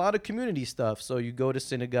it was a lot of community stuff. So you go to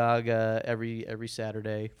synagogue every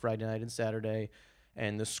Saturday, Friday night and Saturday,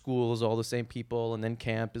 and the school is all the same people, and then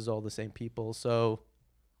camp is all the same people. So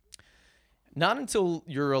not until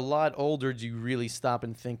you're a lot older do you really stop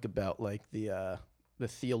and think about like the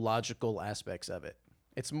theological aspects of it.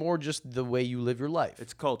 It's more just the way you live your life.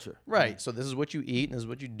 It's culture. Right. So this is what you eat, and this is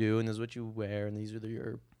what you do, and this is what you wear, and this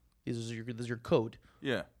is your code.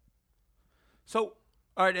 Yeah. So,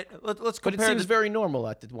 all right, let's But it compare. seems very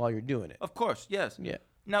normal while you're doing it. Of course, yes. Yeah.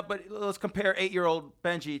 Now, but let's compare 8-year-old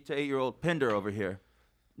Benji to 8-year-old Pinder over here.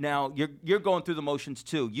 Now, you're going through the motions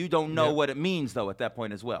too. You don't know what it means though at that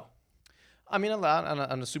point as well. I mean, a lot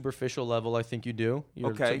on a superficial level. I think you do.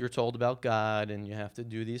 Okay. You're told about God, and you have to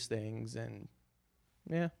do these things, and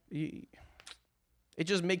yeah, it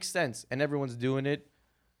just makes sense, and everyone's doing it,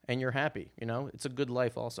 and you're happy. It's a good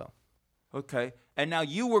life also. Okay. And now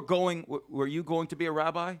were you going to be a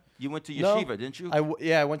rabbi? You went to No, yeshiva, didn't you? I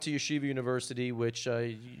went to Yeshiva University, which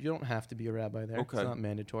you don't have to be a rabbi there. Okay. It's not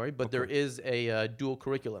mandatory, but there is a dual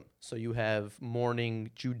curriculum. So you have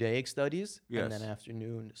morning Judaic studies, Yes. and then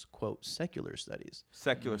afternoon, quote, secular studies.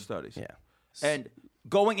 Secular studies. Yeah. And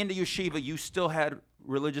going into yeshiva, you still had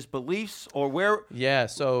religious beliefs, or where? Yeah,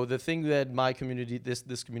 so the thing that my community,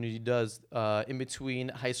 this community does, in between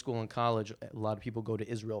high school and college, a lot of people go to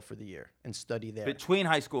Israel for the year and study there. Between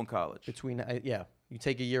high school and college. Yeah, you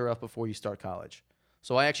take a year off before you start college.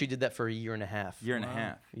 So I actually did that for a year and a half. Year and a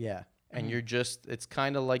half. Yeah, and it's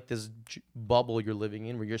kind of like this bubble you're living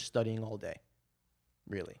in where you're studying all day,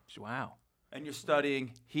 really. Wow. And you're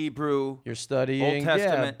studying Hebrew. You're studying,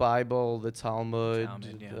 Testament. Bible, the Talmud,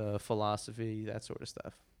 yeah. philosophy, that sort of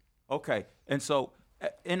stuff. Okay. And so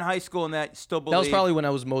in high school and that, you still believe. That was probably when I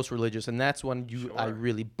was most religious, and that's when I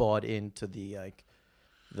really bought into the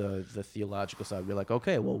the theological side. You're like,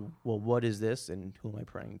 okay, well, what is this, and who am I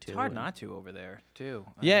praying to? It's hard And- not to over there too.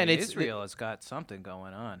 Yeah, I and mean, it's- Israel has got something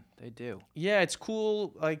going on. They do. Yeah, it's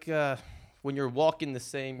cool. Like when you're walking the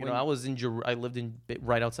same. You know, I was in. I lived in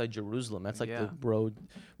right outside Jerusalem. That's like Yeah. the road.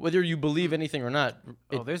 Whether you believe anything or not,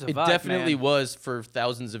 there's a it vibe, definitely man. was for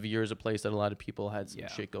thousands of years a place that a lot of people had some Yeah.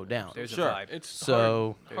 shit go down. There's Sure. a vibe. It's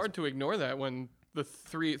So- hard to ignore that when the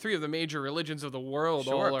three of the major religions of the world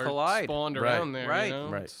Sure, all are collide. spawned Right. around there. Right. You know?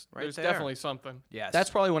 Right. It's- Right There's there. definitely something. Yes. That's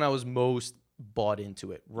probably when I was most bought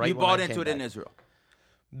into it. Right. You when I bought came into it in back. Israel.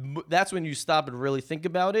 That's when you stop and really think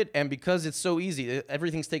about it, and because it's so easy,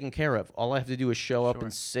 everything's taken care of. All I have to do is show up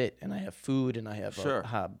and sit, and I have food, and I have Sure.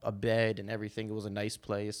 a bed and everything. It was a nice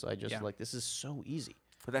place, so I just Yeah. like, this is so easy.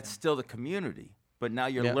 But that's still the community. But now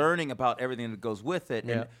you're Yeah. learning about everything that goes with it.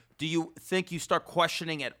 Yeah. And do you think you start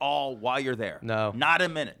questioning at all while you're there? No. Not a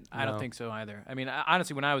minute. I don't think so either. I mean,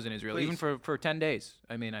 honestly, when I was in Israel, even Please. for 10 days,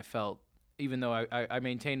 I mean, I felt, even though I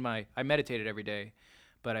maintained I meditated every day,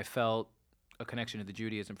 but I felt a connection to the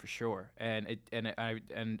Judaism for sure. And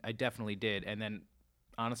I definitely did. And then,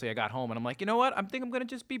 honestly, I got home and I'm like, you know what? I think I'm going to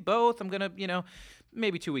just be both. I'm going to,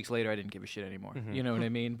 maybe 2 weeks later, I didn't give a shit anymore. You know what I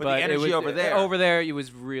mean? But the it energy was, over there- Over there, it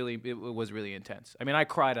was really intense. I mean, I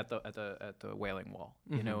cried at the Wailing Wall.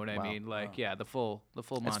 You know what I mean? Like, yeah, the full It's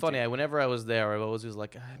Monty. funny. Whenever I was there, I always was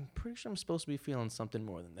like, I'm pretty sure I'm supposed to be feeling something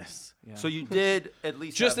more than this. Yeah. So you did at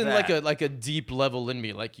least Just have in that. like a deep level in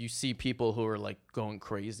me, like you see people who are like going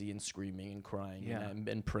crazy and screaming and crying Yeah.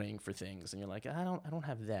 and praying for things, and you're like, I don't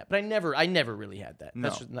have that. But I never really had that. No.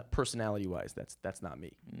 That's just not personality wise. That's not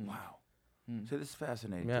me. Wow. So this is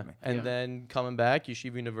fascinating Yeah, to me. and then coming back,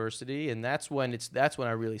 Yeshiva University, and that's when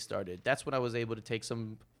I really started. That's when I was able to take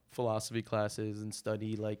some philosophy classes and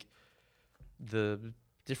study like the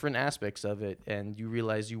different aspects of it, and you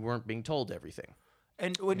realize you weren't being told everything.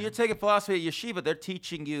 And when you're taking philosophy at yeshiva, they're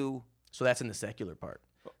teaching you. So that's in the secular part.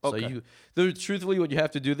 Okay. So truthfully, what you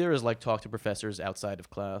have to do there is like talk to professors outside of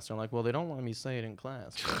class. They're like, well, they don't want me to say it in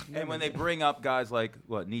class. And when they bring up guys like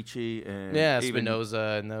Nietzsche and Yeah, even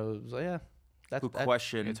Spinoza and those. Yeah, who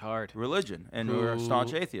question It's hard. religion and who are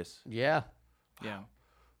staunch atheists. Yeah. Yeah.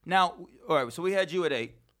 Now, all right. So we had you at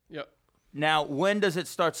 8. Yep. Now, when does it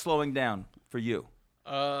start slowing down for you?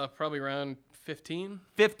 Probably around 15.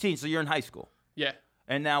 15. So you're in high school. Yeah.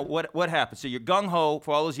 And now what happens? So you're gung ho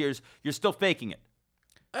for all those years. You're still faking it,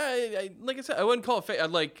 I like I said, I wouldn't call it fake.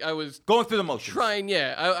 I was going through the motions. trying.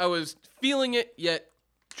 Yeah, I was feeling it, yet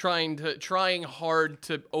trying hard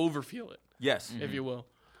to overfeel it, Yes. if you will.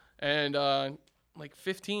 And like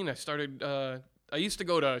 15, I started. I used to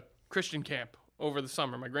go to Christian camp over the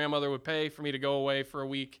summer. My grandmother would pay for me to go away for a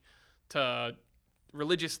week to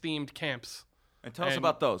religious themed camps. And tell us and-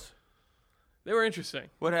 about those. They were interesting.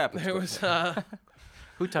 What happened? There was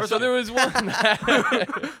Who touched so it? there was one.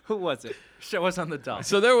 Who was it? Show us on the doll.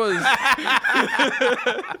 So there was.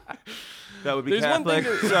 That would be There's one Catholic,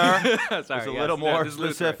 thing sir. Sorry, It's a yes, little no, more this is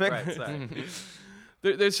Lutheran. specific. Right,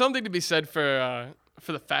 sorry. There's something to be said for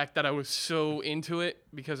the fact that I was so into it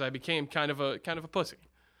because I became kind of a pussy,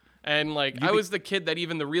 and like I was the kid that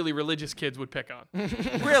even the really religious kids would pick on.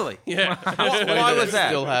 Really? Yeah, Why was that?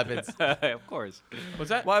 Still happens. Of course. was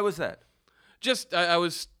that? Why was that? Just I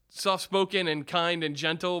was soft-spoken and kind and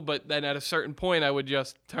gentle, but then at a certain point I would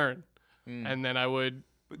just turn, and then I would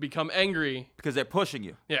become angry. Because they're pushing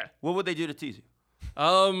you. Yeah. What would they do to tease you?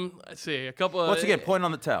 Let's see, a couple. Once again, point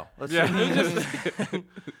on the towel. Let's see.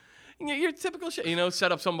 Your typical shit,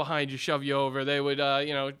 set up someone behind you, shove you over. They would,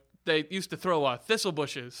 they used to throw thistle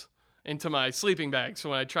bushes into my sleeping bag, so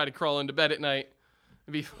when I try to crawl into bed at night,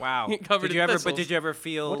 it'd be Wow. covered Did you in ever? thistles. But did you ever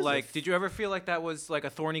feel like? Did you ever feel like that was like a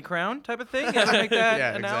thorny crown type of thing? You ever make that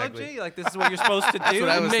Yeah, analogy? exactly. Like this is what you're supposed to do. what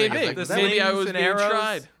I was Maybe. thinking. Like, The was that- Maybe I slings was and being arrows.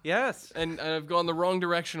 tried. Yes. And I've gone the wrong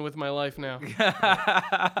direction with my life now.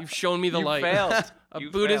 You've shown me the You light. failed. A You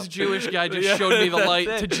Buddhist failed. Jewish guy just showed me the light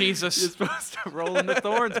That's to it. Jesus. You're supposed to roll in the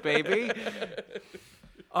thorns, baby.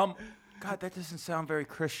 God, that doesn't sound very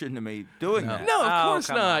Christian to me. Doing that. No, of Oh, course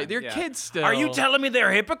come not. on. They're Yeah. kids still. Are you telling me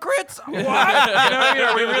they're hypocrites? What? You know what I mean?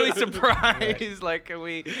 Are we really surprised? Like, can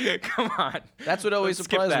we? Come on. That's what always Let's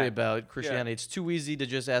skip surprised me that. about Christianity. It's too easy to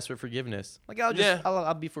just ask for forgiveness. Like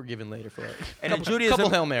I'll be forgiven later for it. And in couple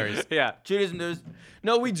Judaism, Hail Marys. Yeah. Judaism, there's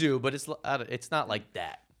No, we do, but it's not like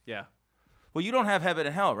that. Yeah. well, you don't have heaven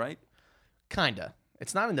and hell, right? Kinda.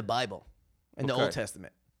 It's not in the Bible, in the Okay. Old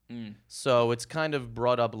Testament. So it's kind of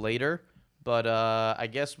brought up later. But I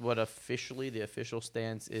guess what the official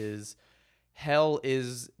stance is, hell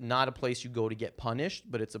is not a place you go to get punished,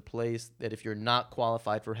 but it's a place that if you're not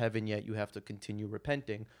qualified for heaven yet, you have to continue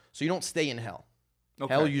repenting. So you don't stay in hell.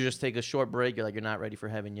 Okay. Hell, you just take a short break. You're like, you're not ready for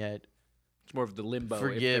heaven yet. It's more of the limbo.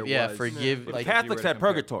 Forgive, if yeah, there was. forgive. But Like, the Catholics had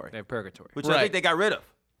purgatory, They have purgatory. which I Right. think they got rid of.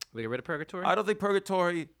 They get rid of purgatory? I don't think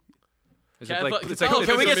purgatory. Is Catholic- it's like, Catholicism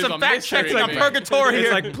Can we get is some a fact mystery checking to on me. purgatory it's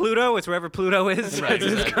here? like Pluto. It's wherever Pluto is. Right, It's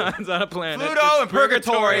exactly. on a planet. Pluto It's and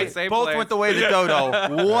purgatory same both place. went the way of the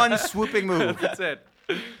dodo. One swooping move. That's it.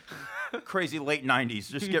 Crazy late 90s.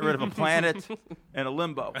 Just get rid of a planet and a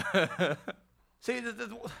limbo. See,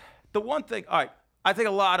 the one thing, all right, I think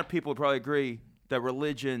a lot of people would probably agree that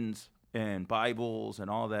religions and Bibles and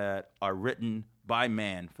all that are written by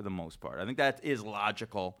man for the most part. I think that is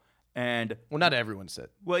logical. And, well, not everyone said.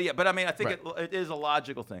 well, yeah, but I mean, I think Right. it is a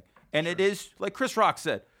logical thing. And it is, like Chris Rock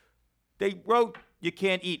said, they wrote you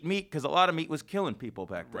can't eat meat because a lot of meat was killing people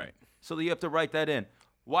back then. Right. So you have to write that in.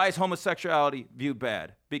 Why is homosexuality viewed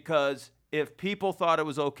bad? Because if people thought it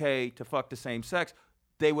was okay to fuck the same sex,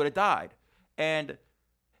 they would have died. And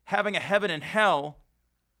having a heaven and hell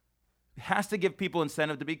has to give people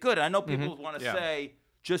incentive to be good. And I know people want to Yeah. say,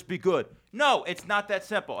 just be good. No, it's not that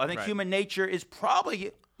simple. I think Right. human nature is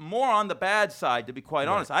probably more on the bad side, to be quite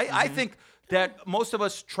honest. I think that most of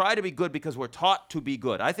us try to be good because we're taught to be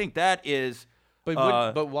good. I think that is But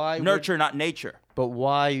why would- nurture, not nature. But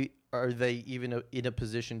why are they even in a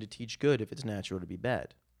position to teach good if it's natural to be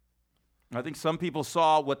bad? I think some people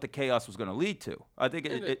saw what the chaos was going to lead to. I think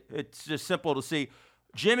it's just simple to see.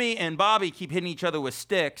 Jimmy and Bobby keep hitting each other with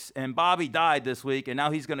sticks, and Bobby died this week, and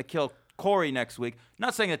now he's going to kill Corey next week.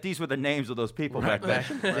 Not saying that these were the names of those people back then,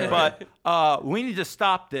 but we need to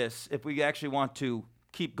stop this if we actually want to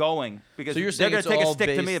keep going, because So you're they're saying going it's to take a all stick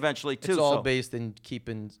to me based- eventually too. It's all so based in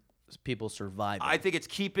keeping people surviving. I think it's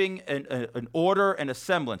keeping an order and a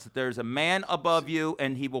semblance, that there's a man above you,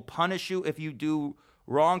 and he will punish you if you do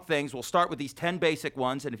wrong things. We'll start with these 10 basic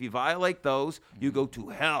ones, and if you violate those, you go to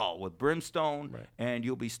hell with brimstone, and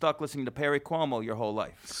you'll be stuck listening to Perry Cuomo your whole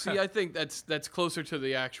life. See, I think that's closer to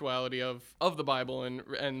the actuality of the Bible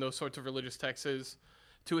and those sorts of religious texts is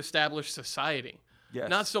to establish society. Yes.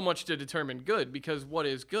 Not so much to determine good, because what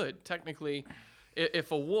is good? Technically, if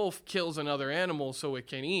a wolf kills another animal so it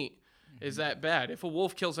can eat, is that bad? If a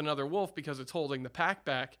wolf kills another wolf because it's holding the pack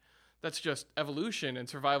back, that's just evolution and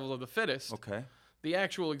survival of the fittest. Okay. The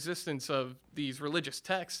actual existence of these religious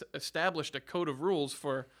texts established a code of rules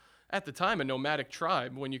for, at the time, a nomadic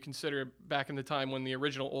tribe. When you consider back in the time when the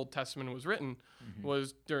original Old Testament was written,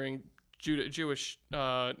 was during Jewish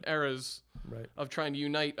eras of trying to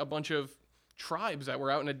unite a bunch of tribes that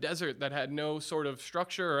were out in a desert that had no sort of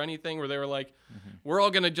structure or anything, where they were like, we're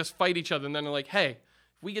all going to just fight each other. And then they're like, hey,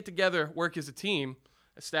 if we get together, work as a team,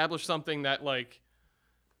 establish something that like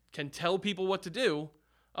can tell people what to do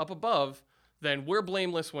up above, then we're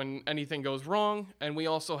blameless when anything goes wrong, and we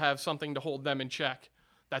also have something to hold them in check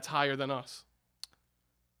that's higher than us.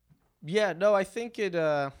 Yeah, no, I think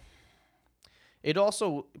it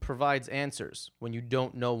also provides answers when you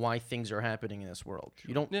don't know why things are happening in this world.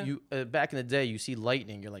 You don't. Yeah. You back in the day, you see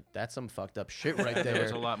lightning, you're like, that's some fucked up shit right there.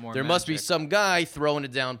 There's a lot more There must be magic. some guy throwing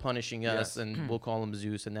it down, punishing us, Yes. and we'll call him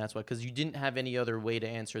Zeus, and that's why, because you didn't have any other way to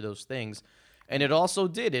answer those things. And it also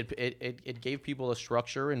did. It gave people a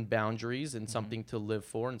structure and boundaries and something to live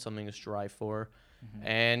for and something to strive for.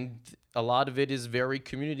 And a lot of it is very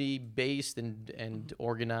community based and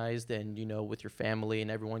organized, and with your family, and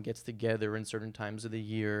everyone gets together in certain times of the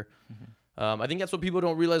year. I think that's what people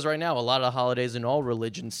don't realize right now. A lot of holidays in all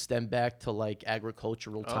religions stem back to like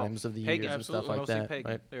agricultural times of the Pagan, years and stuff like mostly that.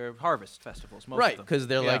 pagan. Right, They're harvest festivals, most right, of them. because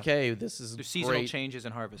they're Yeah. like, hey, this is There's seasonal great. changes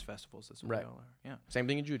and harvest festivals. That's what Right. they all are. Yeah. Same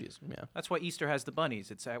thing in Judaism. Yeah. That's why Easter has the bunnies.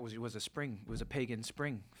 It was a spring. It was a pagan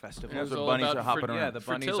spring festival. Those It's are all bunnies about are hopping fer- around. Yeah, the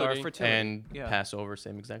bunnies are fertility. fertility. And yeah. Passover,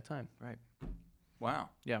 same exact time. Right. Wow.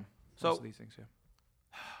 Yeah. So- Most of these things. Yeah.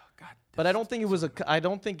 But I don't think it was I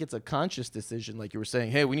don't think it's a conscious decision, like you were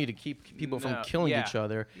saying. Hey, we need to keep people from killing each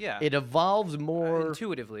other. Yeah. It evolves more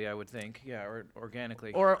intuitively, I would think. Yeah, or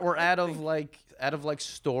organically. or out of like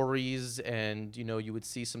stories, and you would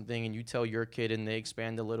see something and you tell your kid and they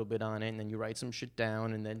expand a little bit on it, and then you write some shit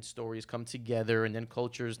down, and then stories come together, and then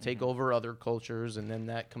cultures take over other cultures, and then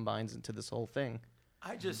that combines into this whole thing.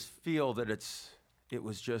 I just feel that it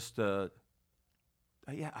was just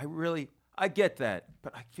I get that,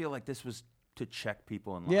 but I feel like this was to check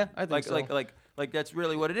people in line. Yeah, I think so. Like that's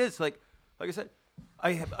really what it is. Like I said,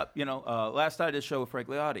 I have last night I did a show with Frank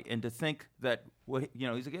Liotti, and to think that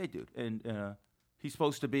he's a gay dude, and he's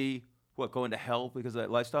supposed to be going to hell because of that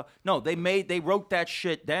lifestyle. No, they wrote that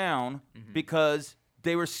shit down because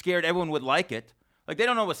they were scared everyone would like it. Like they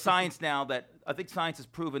don't know with science now that I think science has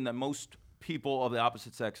proven that most people of the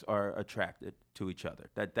opposite sex are attracted to each other.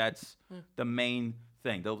 That's the main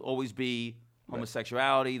thing. There'll always be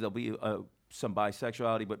homosexuality. There'll be some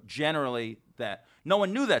bisexuality, but generally that no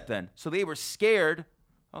one knew that then. So they were scared.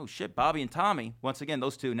 Oh shit, Bobby and Tommy. Once again,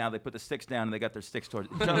 those two now they put the sticks down and they got their sticks towards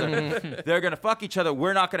each other. They're gonna fuck each other.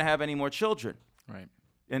 We're not gonna have any more children. Right.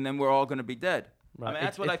 And then we're all gonna be dead. Right. I mean,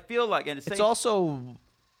 that's what I feel like. And it's also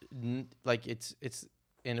like it's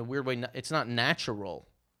in a weird way. It's not natural.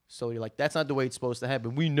 So you're like, that's not the way it's supposed to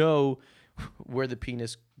happen. We know where the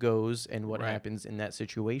penis goes and what happens in that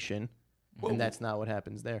situation, and that's not what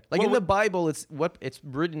happens there. Like in the Bible, it's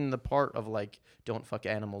written in the part of like, don't fuck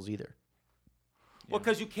animals either. Well,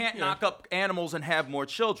 because you can't knock up animals and have more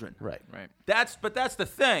children. Right. But that's the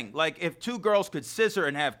thing. Like, if two girls could scissor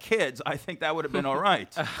and have kids, I think that would have been all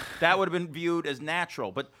right. That would have been viewed as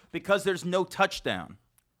natural. But because there's no touchdown,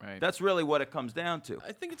 that's really what it comes down to.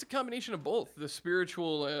 I think it's a combination of both. The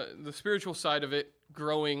spiritual side of it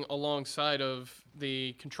growing alongside of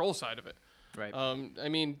the control side of it. Right. I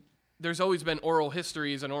mean, there's always been oral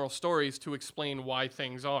histories and oral stories to explain why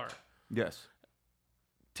things are. Yes.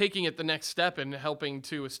 Taking it the next step and helping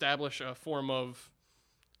to establish a form of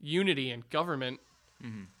unity in government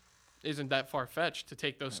isn't that far-fetched to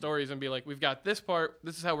take those stories and be like, we've got this part,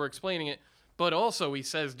 this is how we're explaining it, but also he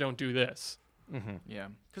says don't do this. Yeah.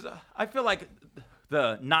 Because I feel like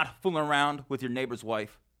the not fooling around with your neighbor's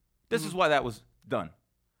wife, this is why that was done.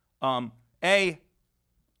 No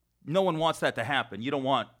one wants that to happen. You don't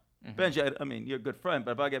want, Benji, I mean, you're a good friend,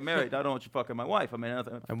 but if I get married, I don't want you fucking my wife. I mean,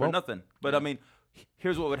 for nothing. But I mean,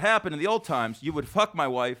 here's what would happen in the old times. You would fuck my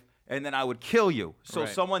wife, and then I would kill you. So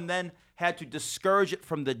someone then had to discourage it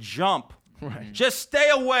from the jump. Right. Just stay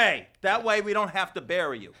away. That way we don't have to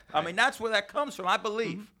bury you. I mean, that's where that comes from, I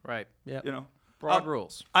believe. Right. Yeah. You know, Broad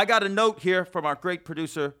rules. I got a note here from our great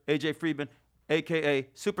producer, AJ Friedman, a.k.a.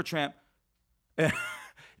 Supertramp.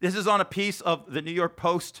 This is on a piece of the New York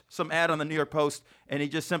Post, some ad on the New York Post, and he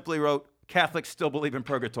just simply wrote, Catholics still believe in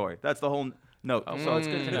purgatory. That's the whole note. Oh, so it's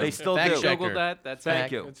good to know. They still Fact do. checker. Googled that. That's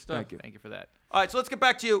Thank you. Thank you for that. All right, so let's get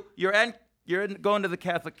back to you. You're going to the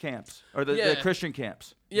Catholic camps, or the Christian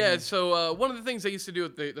camps. Yeah, so one of the things they used to do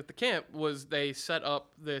at the camp was they set up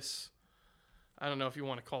this, I don't know if you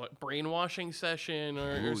want to call it brainwashing session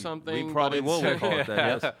or something. We probably will call it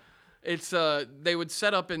that, yes. It's they would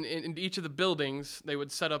set up in each of the buildings, they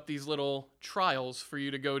would set up these little trials for you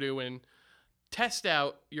to go to and test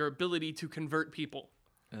out your ability to convert people.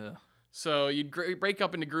 So you'd break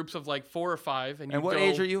up into groups of like 4 or 5. And what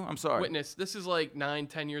age are you? I'm sorry. Witness. This is like 9,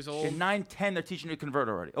 10 years old. At 9, 10, they're teaching you to convert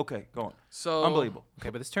already. Okay, go on. So Unbelievable. Okay,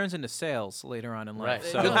 but this turns into sales later on in life.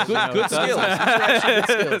 Right. So, Good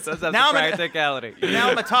skills. That's Now I'm practicality. Now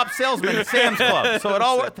I'm a top salesman at Sam's Club, so it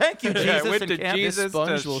all worked. Thank you, Jesus. I went and to camp. Jesus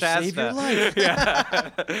Sponge to will Shasta. save your life.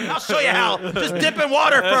 I'll show you how. Just dip in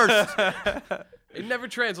water first. It never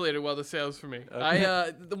translated well to sales for me.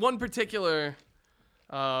 The one particular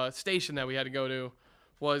station that we had to go to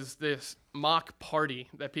was this mock party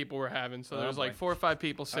that people were having. So there was like 4 or 5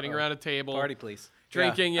 people sitting around a table. Party, please.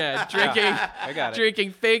 Drinking, I got it.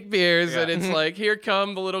 drinking fake beers, and it's like, here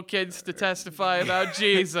come the little kids to testify about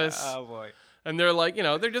Jesus. Oh, boy. And they're like,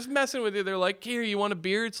 they're just messing with you. They're like, here, you want a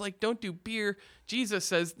beer? It's like, don't do beer. Jesus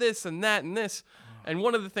says this and that and this. And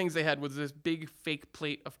one of the things they had was this big fake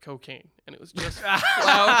plate of cocaine. And it was just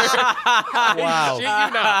flour. Wow. Shit, you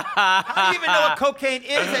know. How do you even know what cocaine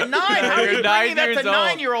is at 9? How are you bringing that to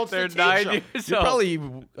 9-years-olds to teach them? You're probably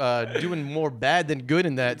doing more bad than good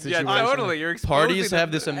in that situation. Yeah, totally. You're exposing Parties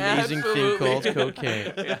have this amazing thing called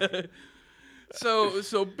cocaine.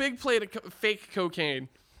 So big plate of fake cocaine.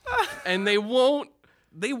 And they won't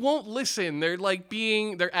they won't listen. They're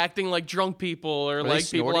they're acting like drunk people or Were they like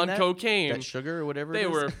people snorting on that? cocaine. That sugar or whatever. They it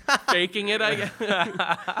is? were faking it. I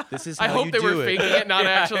guess. This is I how hope you they were do it. faking it, not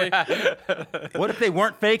actually. What if they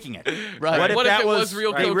weren't faking it? Right. What if that it was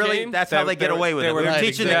real they really? cocaine? That's how they get away with it. We're right,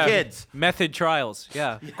 teaching exactly. the kids. Method trials.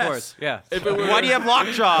 Yeah, of course. Yeah. If it were, Why do you have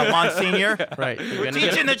lockjaw, Monsignor? Right. You're We're gonna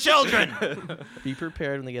teaching the children. be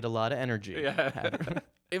prepared when they get a lot of energy.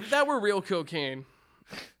 if that were real cocaine,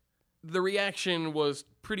 the reaction was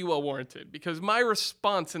pretty well warranted because my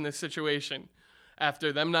response in this situation,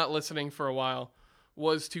 after them not listening for a while,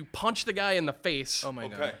 was to punch the guy in the face. Oh my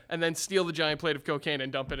Okay. God. And then steal the giant plate of cocaine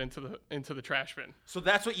and dump it into the trash bin. So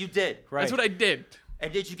that's what you did. Right. That's what I did.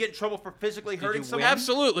 And did you get in trouble for physically hurting you someone? win?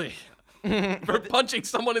 Absolutely. For punching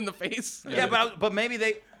someone in the face. Yeah, but maybe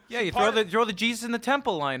they. Yeah, you part throw the Jesus in the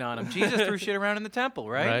temple line on him. Jesus threw shit around in the temple,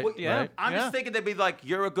 right? Right. Well, Yeah. right. I'm yeah. just thinking they'd be like,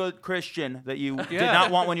 "You're a good Christian that you did Yeah.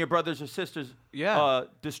 not want one of your brothers or sisters Yeah.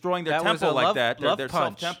 destroying their That was temple a like love, that, love their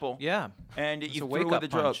punch. self-temple." Yeah. And It's you a threw wake away up the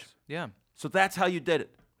punch. drugs. Yeah. So that's how you did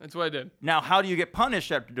it. That's what I did. Now, how do you get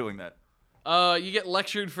punished after doing that? You get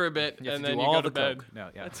lectured for a bit, You have and to then do you all go the to bed. coke. No,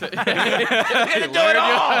 yeah. That's it. Do it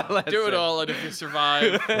all. Do it all, and if you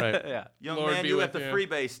survive, Right. Yeah. Young Lord man, be you with have to you.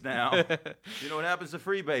 freebase now. You know what happens to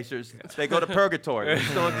freebasers? They go to purgatory. They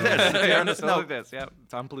still exist. They're on the Something like snow. this. Yeah.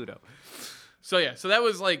 It's on Pluto. so that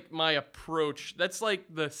was like my approach. That's like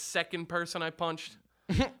the second person I punched,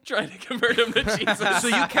 trying to convert him to Jesus. So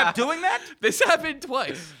you kept doing that? This happened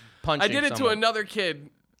twice. Punching I did it to someone. another kid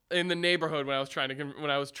in the neighborhood when I was trying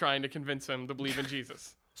to convince him to believe in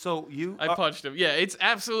Jesus. So you? I punched him. Yeah, it's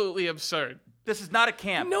absolutely absurd. This is not a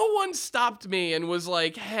camp. No one stopped me and was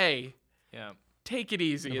like, "Hey, Yeah. take it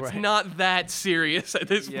easy. It's Right. not that serious at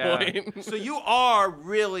this Yeah. point." So you are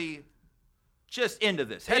really just into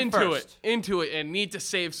this, head first. into it, and need to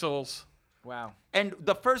save souls. Wow. And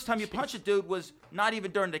the first time you punch a dude was not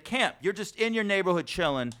even during the camp. You're just in your neighborhood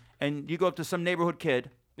chilling, and you go up to some neighborhood kid.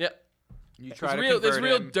 Yep. You try to This convert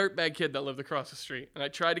real him. dirtbag kid that lived across the street, and I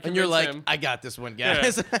tried to convince And you're like, him. I got this one, Yeah.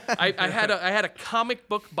 guys. I had a comic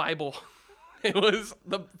book Bible. It was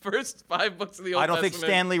the first 5 books of the Old I don't think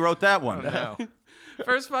Testament. Stanley wrote that one. No.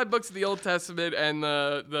 First 5 books of the Old Testament and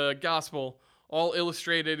the Gospel, all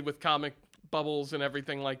illustrated with comic bubbles and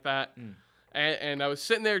everything like that. And I was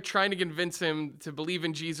sitting there trying to convince him to believe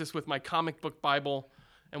in Jesus with my comic book Bible.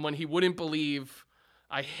 And when he wouldn't believe,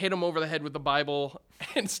 I hit him over the head with the Bible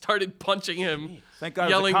and started punching him, Thank God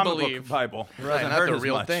yelling it was a comic believe. book Bible. It Right, doesn't not hurt the as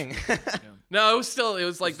real much. thing. No, it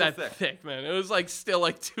was like still that thick. thick, man. It was like still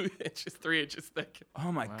like 2 inches, 3 inches thick.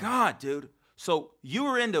 Oh my God, dude. So you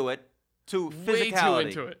were into it to Way physicality.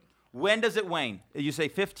 too into it. When does it wane? You say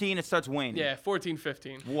 15, it starts waning. Yeah, 14,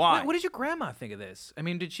 15. Why? What did your grandma think of this? I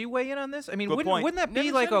mean, did she weigh in on this? I mean, Good point. wouldn't that be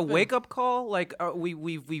Never like said a anything. wake up call? Like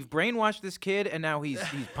we've brainwashed this kid, and now he's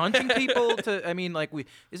punching people. I mean, like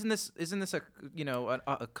isn't this a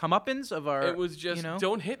a comeuppance of our? It was just you know?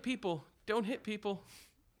 don't hit people. Don't hit people.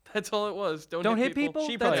 That's all it was. Don't hit people?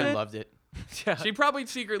 She That's probably it? loved it. She probably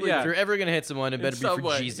secretly Yeah. If you're ever gonna hit someone, it in better be some for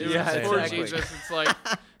way. Jesus. It was Yeah, for exactly. Jesus. It's like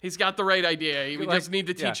he's got the right idea. We Like, just need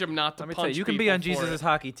to teach yeah. him not to Let me punch tell you, you can be people on for Jesus' it.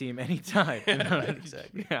 hockey team anytime. You know?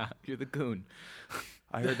 Exactly. Yeah, you're the goon.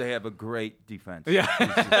 I heard they have a great defense.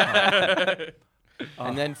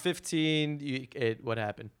 And then 15, what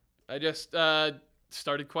happened? I just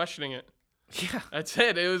started questioning it. Yeah. That's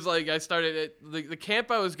it. It was like I started it. The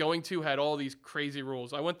camp I was going to had all these crazy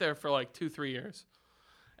rules. I went there for like 2-3 years.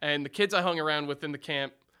 And the kids I hung around with in the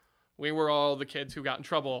camp, we were all the kids who got in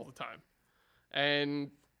trouble all the time. And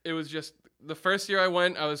it was just the first year I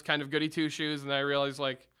went, I was kind of goody two shoes, and I realized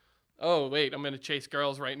like, oh wait, I'm gonna chase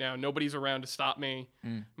girls right now. Nobody's around to stop me.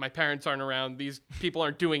 My parents aren't around. These people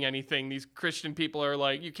aren't doing anything. These Christian people are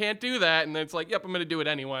like, you can't do that, and then it's like, yep, I'm gonna do it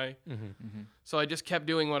anyway. So I just kept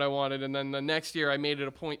doing what I wanted, and then the next year I made it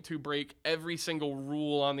a point to break every single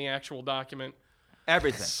rule on the actual document.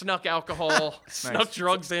 Everything. Snuck alcohol, snuck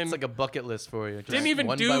drugs in. It's like a bucket list for you. Just didn't even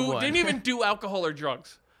one by one. didn't even do alcohol or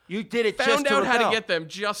drugs. You did it just Found to out how to rebel. get them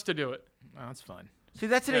just to do it. Oh, that's fun. See,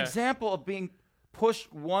 that's an Yeah. example of being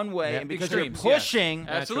pushed one way, and because Extremes, you're yeah. pushing,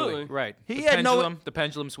 Absolutely. Naturally, right. He the had no- the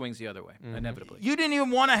pendulum swings the other way, inevitably. you didn't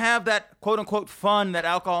even want to have that quote-unquote fun that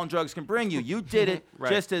alcohol and drugs can bring you. You did it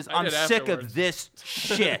Right. just as I I'm did sick afterwards. of this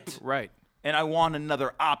shit, Right. and I want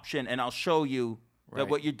another option, and I'll show you that Right.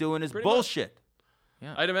 what you're doing is Pretty much. bullshit.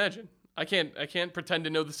 I'd imagine. I can't pretend to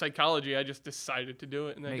know the psychology. I just decided to do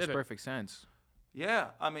it, and I Makes did perfect sense. Yeah,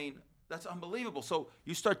 I mean, that's unbelievable. So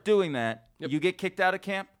you start doing that, Yep. you get kicked out of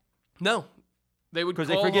camp? it. No, they would 'Cause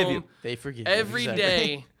they call forgive home you. They forgive you. every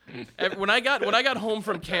Exactly. day. When I got home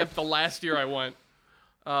from camp the last year I went,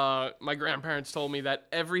 my grandparents told me that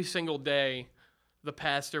every single day the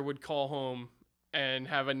pastor would call home and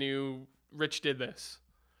have a new Rich did this,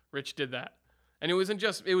 Rich did that. And it wasn't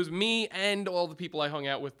just, it was me and all the people I hung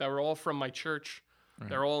out with that were all from my church.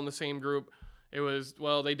 They're all in the same group. It was,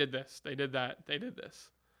 well, they did this, they did that, they did this.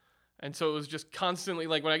 And so it was just constantly,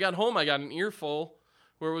 like, when I got home, I got an earful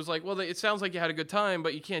where it was like, well, it sounds like you had a good time,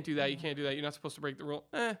 but you can't do that, you can't do that. You're not supposed to break the rule.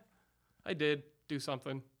 I did do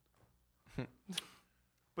something.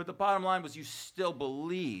 But the bottom line was you still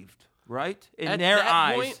believed, right? In At their that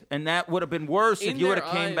eyes. point- And that would have been worse if In you would their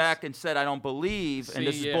have came eyes- back and said, I don't believe, and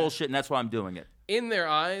this is See, bullshit, and that's why I'm doing it. In their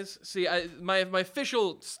eyes, see, my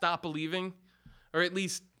official stop believing, or at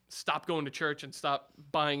least stop going to church and stop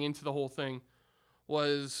buying into the whole thing,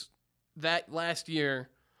 was that last year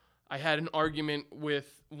I had an argument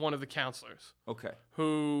with one of the counselors Okay.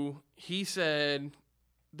 who he said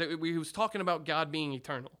that he was talking about God being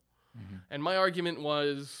eternal. And my argument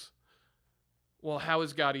was, well, how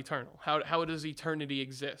is God eternal? How does eternity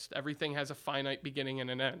exist? Everything has a finite beginning and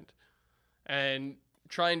an end. And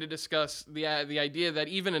trying to discuss the idea that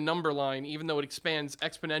even a number line, even though it expands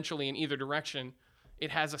exponentially in either direction, it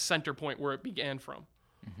has a center point where it began from.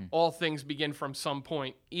 All things begin from some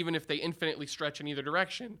point, even if they infinitely stretch in either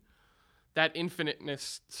direction. That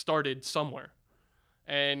infiniteness started somewhere.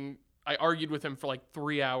 And I argued with him for like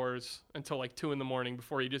 3 hours until like 2 a.m.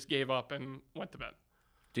 before he just gave up and went to bed.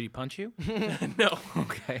 Did he punch you? No.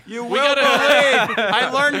 Okay. You will believe. I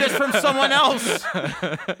learned this from someone else.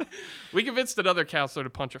 We convinced another counselor to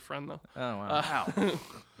punch a friend, though. Oh, wow. Wow.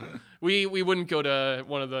 We wouldn't go to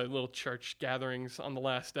one of the little church gatherings on the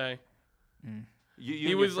last day.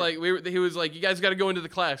 He was like, you guys got to go into the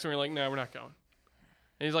class. And we were like, no, we're not going.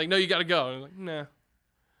 And he's like, no, you got to go. And I was like, nah.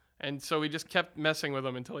 And so we just kept messing with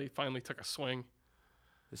him until he finally took a swing.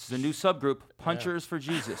 This is a new subgroup, Punchers for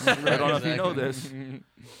Jesus. I don't know if you know this.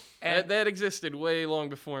 That existed way long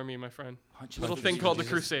before me, my friend. Punchers Little for thing called the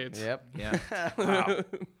Jesus. Crusades. Yep. Yeah.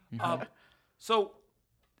 Wow. So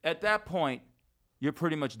at that point, you're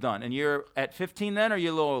pretty much done. And you're at 15 then, or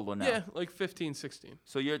you're a little older now? Yeah, like 15, 16.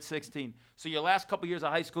 So you're at 16. So your last couple years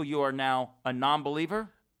of high school, you are now a non-believer?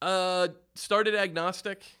 Started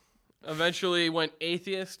agnostic, eventually went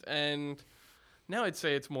atheist, and now I'd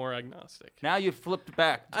say it's more agnostic. Now you've flipped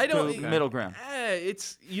back I don't- to middle ground.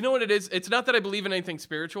 It's, you know what it is? It's not that I believe in anything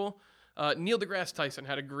spiritual. Neil deGrasse Tyson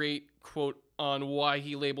had a great quote on why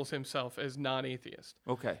he labels himself as non-atheist.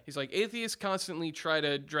 Okay. He's like, atheists constantly try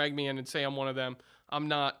to drag me in and say I'm one of them. I'm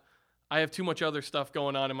not. I have too much other stuff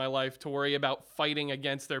going on in my life to worry about fighting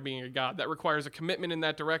against there being a God. That requires a commitment in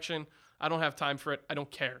that direction. I don't have time for it. I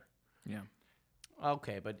don't care. Yeah.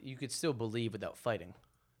 Okay, but you could still believe without fighting.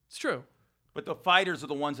 It's true. But the fighters are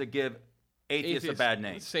the ones that give atheists a bad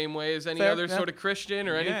name. Same way as any Fair, other yeah. sort of Christian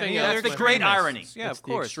or anything yeah, else. That's the great irony. Yeah, It's of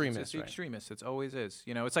the course. extremists, It's the right. extremists. It always is.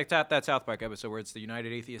 You know, it's like that South Park episode where it's the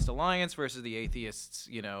United Atheist Alliance versus the Atheists,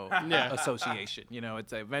 Yeah. Association.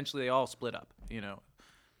 It's eventually they all split up.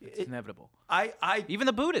 It's inevitable. I Even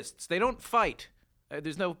the Buddhists, they don't fight.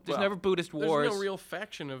 There's never Buddhist wars. There's no real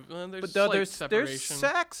faction of. There's But slight there's separation.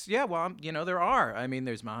 sects. Yeah, well, there are. I mean,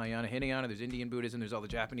 there's Mahayana, Hinayana, there's Indian Buddhism, there's all the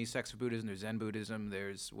Japanese sects of Buddhism, there's Zen Buddhism,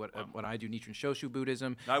 there's what I do, Nichiren Shoshu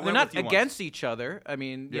Buddhism. I They're went not with you against each other. I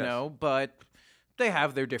mean, Yes. but they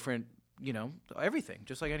have their different, everything,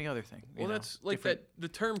 just like any other thing. Well, that's like different- that. The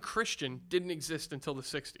term Christian didn't exist until the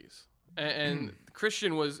 60s. And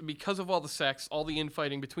Christian was, because of all the sects, all the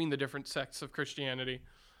infighting between the different sects of Christianity,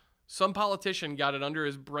 some politician got it under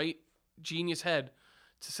his bright genius head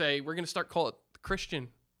to say, we're going to start call it Christian.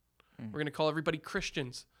 We're going to call everybody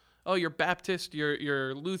Christians. Oh, you're Baptist,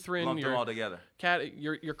 you're Lutheran, lumped them you're all together.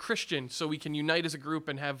 you're Christian, so we can unite as a group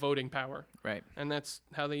and have voting power. Right. And that's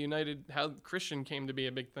how how Christian came to be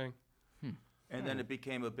a big thing. And then it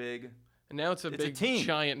became a big, And now it's a a big, team.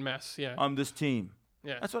 giant mess. Yeah. I'm this team.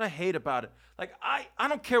 Yeah. That's what I hate about it. Like, I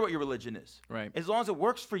don't care what your religion is. Right. As long as it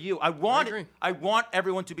works for you. I want agree. I want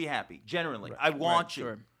everyone to be happy, generally. I want you.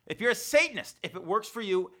 sure. If you're a Satanist, if it works for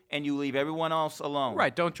you and you leave everyone else alone.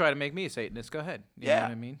 Right. Don't try to make me a Satanist. Go ahead. You know Yeah.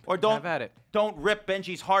 what I mean? Or don't have at it. Don't rip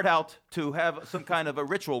Benji's heart out to have some kind of a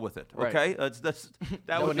ritual with it. Right. Okay?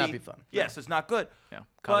 That would not be fun. Yes, it's not good. Yeah.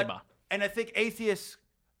 But, Kalima. and I think atheists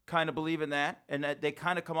kind of believe in that, and that they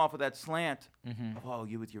kind of come off with that slant Mm-hmm. of, oh,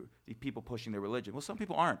 you with your the people pushing their religion. Well, some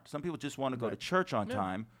people aren't. Some people just want to go to church on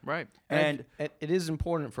time. Right. And it is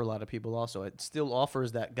important for a lot of people also. It still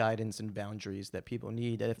offers that guidance and boundaries that people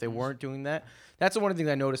need. That if they weren't doing that, that's one of the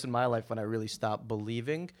things I noticed in my life when I really stopped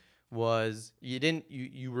believing was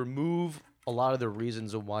you remove a lot of the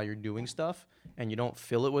reasons of why you're doing stuff and you don't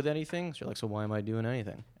fill it with anything. So you're like, so why am I doing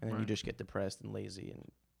anything? And then you just get depressed and lazy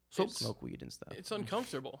and smoke weed and stuff. It's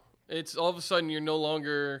uncomfortable. It's all of a sudden you're no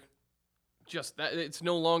longer just that. It's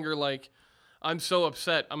no longer like I'm so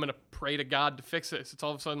upset, I'm gonna pray to God to fix this. It's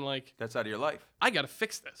all of a sudden like That's out of your life. I gotta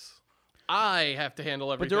fix this. I have to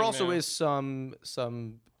handle everything. But there also now. is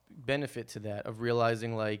some benefit to that of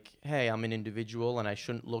realizing like, hey, I'm an individual and I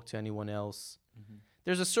shouldn't look to anyone else.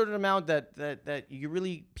 There's a certain amount that you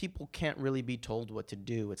really people can't really be told what to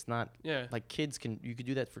do. It's not like kids you could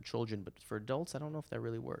do that for children, but for adults, I don't know if that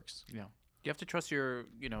really works. Yeah. You have to trust your,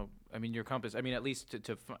 your compass. I mean, at least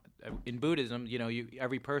in Buddhism,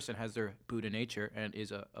 every person has their Buddha nature and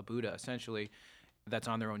is a Buddha, essentially, that's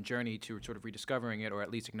on their own journey to sort of rediscovering it or at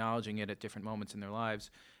least acknowledging it at different moments in their lives.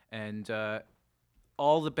 And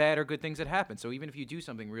all the bad or good things that happen. So even if you do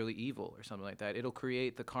something really evil or something like that, it'll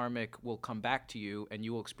create the karmic will come back to you and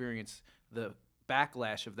you will experience the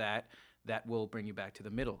backlash of that will bring you back to the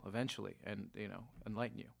middle eventually and,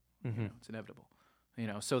 enlighten you. It's inevitable.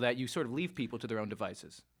 So that you sort of leave people to their own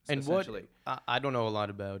devices. And what I don't know a lot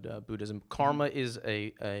about Buddhism. Karma is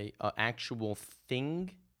a actual thing.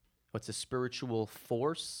 What's a spiritual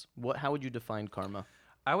force? How would you define karma?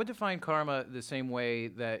 I would define karma the same way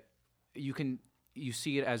that you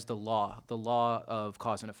see it as the law of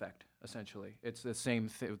cause and effect. Essentially, it's the same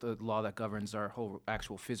thing. The law that governs our whole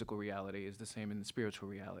actual physical reality is the same in the spiritual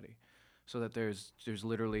reality. So that there's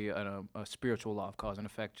literally a spiritual law of cause and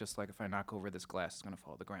effect, just like if I knock over this glass, it's going to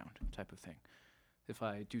fall to the ground type of thing. If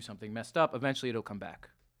I do something messed up, eventually it'll come back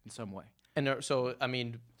in some way. And so, I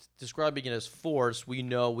mean, describing it as force, we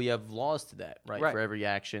know we have laws to that, right? For every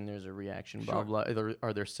action, there's a reaction, blah, blah.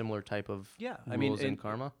 Are there similar type of rules in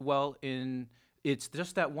karma? Well, it's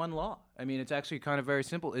just that one law. I mean, it's actually kind of very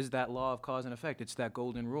simple. Is that law of cause and effect? It's that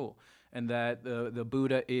golden rule. And that the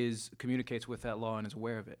Buddha communicates with that law and is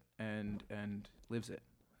aware of it and lives it,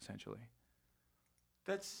 essentially.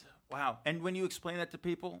 That's wow. And when you explain that to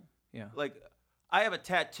people, yeah, like I have a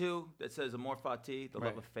tattoo that says Amor Fati, the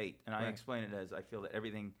love of fate, and I Right. explain it as I feel that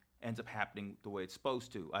everything ends up happening the way it's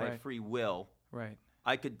supposed to. I Right. have free will. Right.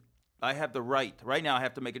 I have the right. Right now, I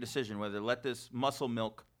have to make a decision whether to let this muscle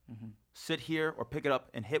milk sit here or pick it up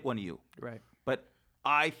and hit one of you. Right. But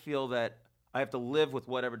I feel that I have to live with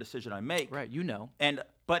whatever decision I make. Right.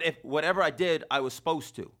 But if whatever I did, I was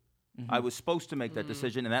supposed to. I was supposed to make that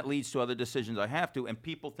decision, and that leads to other decisions I have to. And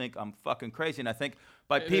people think I'm fucking crazy, and I think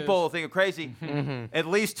by people thinking crazy, at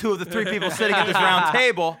least 2 of the 3 people sitting at this round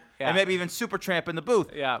table, and maybe even Supertramp in the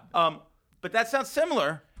booth. Yeah. But that sounds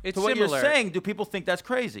similar It's to what similar. you're saying. Do people think that's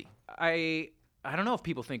crazy? I don't know if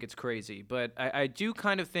people think it's crazy, but I do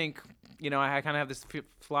kind of think, I kind of have this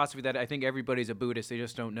philosophy that I think everybody's a Buddhist. They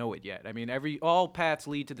just don't know it yet. I mean, all paths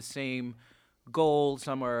lead to the same goal.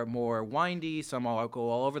 Some are more windy. Some all go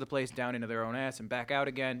all over the place, down into their own ass and back out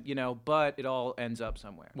again, but it all ends up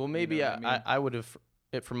somewhere. Well, maybe I would have,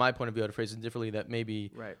 from my point of view, I would have phrased it differently, that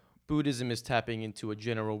maybe Right. Buddhism is tapping into a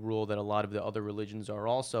general rule that a lot of the other religions are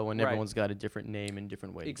also, and everyone's got a different name and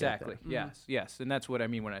different way Exactly. to get there. Yes. And that's what I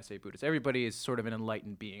mean when I say Buddhist. Everybody is sort of an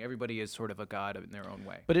enlightened being. Everybody is sort of a god in their own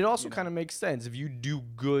way. But it also kind of makes sense. If you do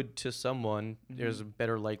good to someone, there's a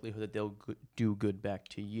better likelihood that they'll do good back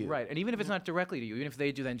to you. Right. And even if it's not directly to you, even if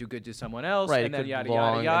they do good to someone else, Right, and it then could yada, long,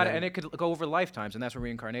 yada, and yada, then- and it could go over lifetimes, and that's where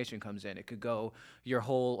reincarnation comes in. It could go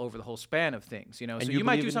over the whole span of things, So you you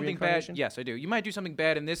might believe do in something bad. reincarnation? Yes, I do. You might do something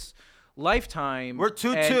bad in this lifetime. We're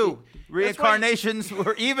 2-2. Reincarnations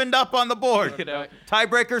were evened up on the board.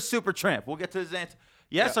 Tiebreaker, Supertramp. We'll get to his answer.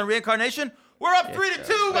 Yes, on reincarnation, we're up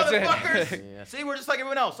 3-2, motherfuckers. See, we're just like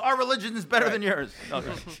everyone else. Our religion is better than yours.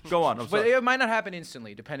 Okay. Go on. I'm But sorry. it might not happen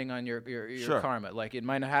instantly, depending on your Sure. karma. Like, it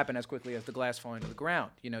might not happen as quickly as the glass falling to the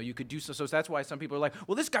ground. You could do so. So that's why some people are like,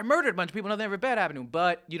 well, this guy murdered a bunch of people, nothing ever bad happened to him.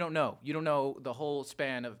 But you don't know. You don't know the whole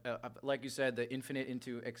span of like you said, the infinite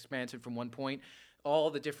into expansion from one point,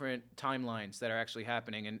 all the different timelines that are actually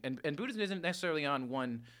happening. And Buddhism isn't necessarily on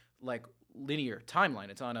one, like, linear timeline.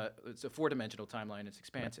 It's a 4-dimensional timeline. It's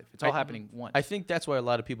expansive. It's all happening once. I think that's why a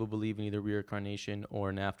lot of people believe in either reincarnation or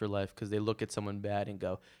an afterlife, because they look at someone bad and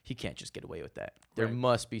go, he can't just get away with that. There Right.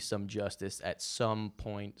 must be some justice at some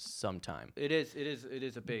point, sometime. It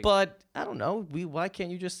is a big. But I don't know. Why can't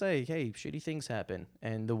you just say, hey, shitty things happen?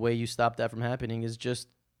 And the way you stop that from happening is just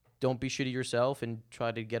don't be shitty yourself and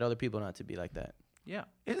try to get other people not to be like that. Yeah.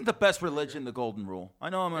 Isn't the best religion the golden rule?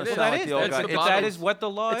 I know I'm going to Well, sound that like is the old that's guy. the It's- bottom. that is what the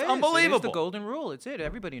law It's is. unbelievable. It is the golden rule. It's it.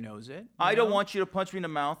 Everybody knows it. I don't want you to punch me in the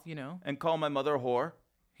mouth And call my mother a whore.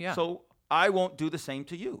 Yeah. So I won't do the same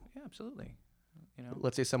to you. Yeah, absolutely.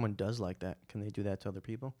 Let's say someone does like that. Can they do that to other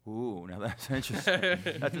people? Ooh, now that's interesting.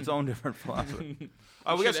 That's its own different philosophy. We we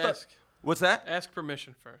got should stuff. ask. What's that? Ask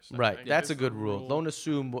permission first. I Right. think, That's is a good the rule. Don't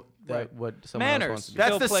assume what someone else wants Manners. to do. That's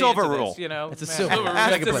Still the play silver into rule. This, you know, That's a manners. silver rule.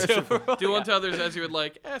 That's Second the place. silver rule. Do unto others as you would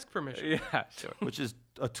like. Ask permission. Yeah, sure. Which is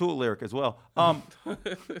a Tool lyric as well. We're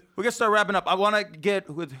gonna start wrapping up. I want to get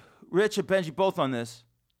with Rich and Benji both on this.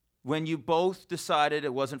 When you both decided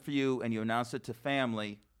it wasn't for you and you announced it to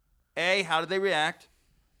family, A, how did they react?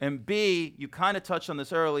 And B, you kind of touched on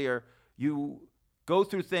this earlier. You go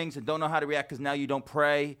through things and don't know how to react because now you don't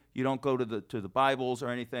pray, you don't go to the Bibles or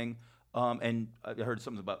anything. And I heard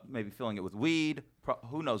something about maybe filling it with weed.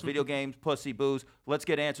 Who knows? Video games, pussy, booze. Let's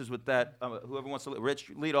get answers with that. Whoever wants to.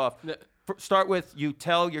 Rich, lead off. Start with you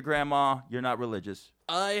tell your grandma you're not religious.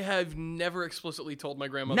 I have never explicitly told my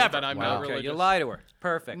grandmother Never. that I'm Wow. not Okay, religious. you lie to her.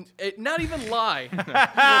 Perfect. Not even lie.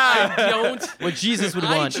 I don't. What Jesus would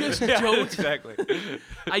I want. just don't. Exactly.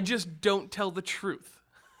 I just don't tell the truth.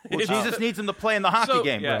 Well, Jesus needs him to play in the hockey So-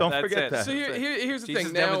 game. Yeah, don't that's forget it. that. So here's the Jesus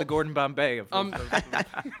thing. down Now, with the Gordon Bombay of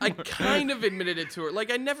I kind of admitted it to her.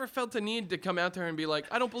 Like, I never felt the need to come out to her and be like,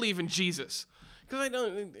 I don't believe in Jesus. Because I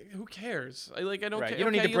don't, who cares? I don't right. care. You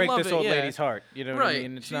don't need Okay, to break love this it, old yeah. lady's heart. You know what Right. I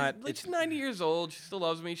mean? It's she's, not. She's 90 years old. She still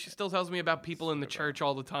loves me. She still tells me about people in the church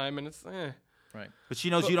all the time. And it's, right. But she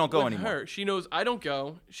knows you don't go with anymore. Her, she knows I don't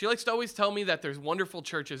go. She likes to always tell me that there's wonderful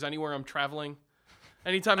churches anywhere I'm traveling.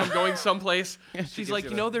 Anytime I'm going someplace, she's like,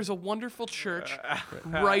 there's a wonderful church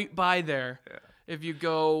right by there. If you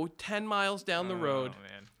go 10 miles down the road,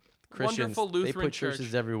 man. Christians, wonderful they Lutheran put churches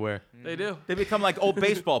church. everywhere. They do. They become like old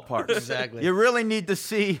baseball parks. Exactly. You really need to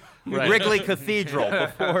see Right. Wrigley Cathedral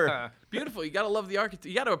before. Beautiful. You gotta love the architect.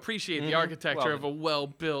 You gotta appreciate the architecture Well, of a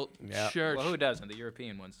well-built Yeah. church. Well, who doesn't? The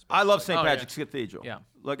European ones. I love St. Oh, yeah. Patrick's Cathedral. Yeah.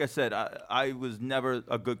 Like I said, I was never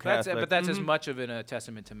a good That's, Catholic. but that's as much of a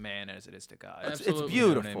testament to man as it is to God. It's Absolutely. You know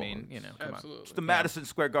beautiful. what I mean? You know, come Absolutely. It's the Madison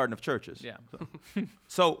Square Garden of churches. Yeah.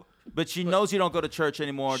 So, but she knows you don't go to church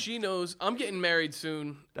anymore. She knows I'm getting married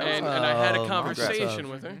soon, That was- and I had a Oh, conversation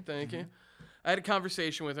congrats. with her. Thank you. I had a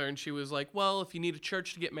conversation with her, and she was like, "Well, if you need a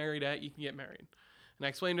church to get married at, you can get married." And I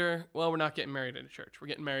explained to her, "Well, we're not getting married at a church. We're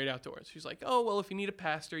getting married outdoors." She's like, "Oh, well, if you need a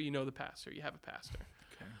pastor, you know the pastor. You have a pastor."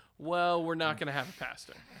 Okay. Well, we're not gonna have a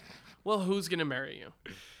pastor. Well, who's gonna marry you?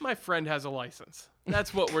 My friend has a license.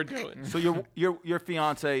 That's what we're doing. So your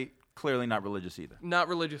fiance clearly not religious either. Not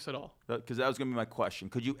religious at all. Because that was gonna be my question.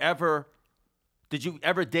 Did you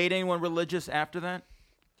ever date anyone religious after that?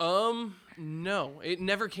 No, it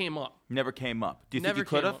never came up. Never came up. Do you Never think you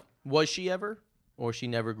could came have? up. Was she ever? Or she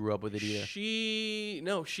never grew up with it either?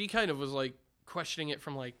 She kind of was like questioning it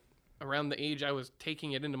from like around the age I was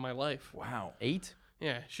taking it into my life. Wow. 8?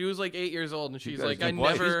 Yeah, she was like 8 years old, and she's guys like, did I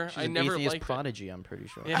what? never, She's I an never atheist liked it. prodigy, I'm pretty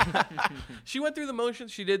sure. Yeah. She went through the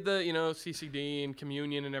motions. She did the, CCD and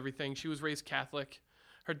communion and everything. She was raised Catholic.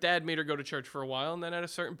 Her dad made her go to church for a while, and then at a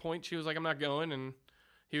certain point, she was like, I'm not going, and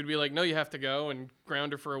he would be like, no, you have to go, and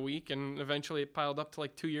ground her for a week, and eventually it piled up to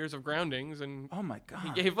like 2 years of groundings, and Oh my God. he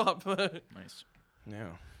gave up. Nice. Yeah.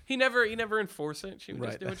 He never enforced it. She would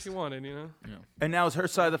just Right. do what she wanted, And now is her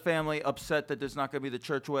side of the family upset that there's not going to be the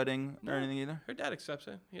church wedding or anything either? Her dad accepts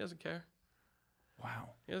it. He doesn't care. Wow.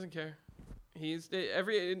 He doesn't care.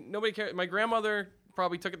 Nobody cares. My grandmother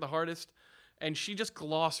probably took it the hardest, and she just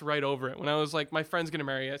glossed right over it when I was like, my friend's gonna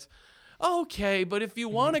marry us. Okay, but if you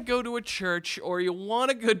want to go to a church or you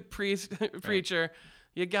want a good preacher,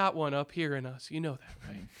 you got one up here in us. You know that,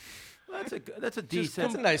 right? Well, that's a Just decent.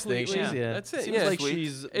 That's a nice thing. completely- She's, yeah. That's it. Seems yeah, like sweet.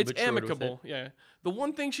 she's it's matured with amicable. it. Yeah. The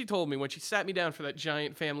one thing she told me when she sat me down for that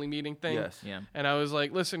giant family meeting thing, Yes. Yeah. and I was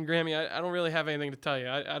like, listen, Grammy, I don't really have anything to tell you.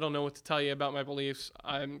 I don't know what to tell you about my beliefs.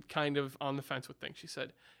 I'm kind of on the fence with things. She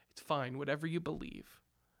said, it's fine, whatever you believe,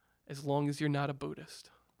 as long as you're not a Buddhist.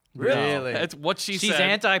 Really? That's what she She's said.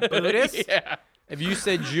 anti-Buddhist? Yeah. If you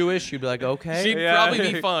said Jewish, you'd be like, okay. She'd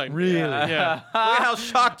probably be fine. Really? Yeah. Look at how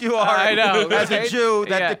shocked you are I know, as a right? Jew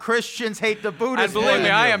that Yeah. the Christians hate the Buddhists. And believe me,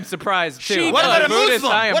 I am surprised too. She What does. about a Buddhist,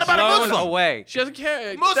 Muslim? I am What about a blown Muslim? away. She doesn't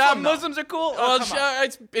care. Muslim, though. Muslims are cool. Well, Oh, come on.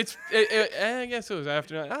 I guess it was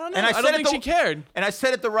after. I don't know. And I I said don't it think the- she cared. And I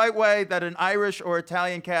said it the right way that an Irish or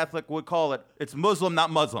Italian Catholic would call it. It's Muslim, not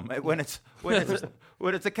Muslim. When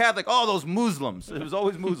it's a Catholic, oh, those Muslims. It was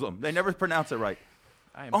always Muslim. They never pronounce it right.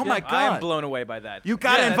 Oh my I God. am blown away by that. You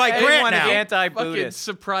gotta Yeah, invite Grant anyone now. is anti-Buddhist. Fucking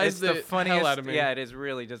surprised it's the the funniest hell out of me. Yeah, it is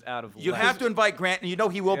really just out of. You left. have to invite Grant, and you know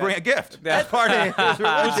he will bring a gift. Yeah. That's part of his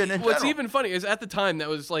religion in What's general. even funny is at the time that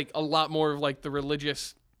was like a lot more of like the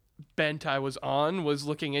religious bent I was on was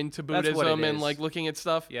looking into That's what it Buddhism and is. like looking at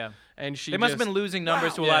stuff. Yeah. And she They must have just- been losing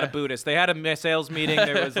numbers to a Wow. lot of Yeah. Buddhists. They had a sales meeting.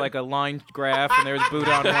 There was like a line graph, and there was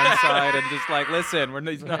Buddha on one side, and just like, listen, we're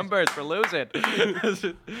these numbers, we're losing.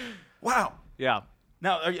 Wow. Yeah.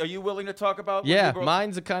 Now, are you willing to talk about? when Yeah, you broke-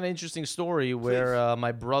 mine's a kind of interesting story where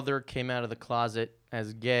my brother came out of the closet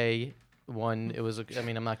as gay.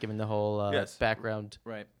 I'm not giving the whole Yes. background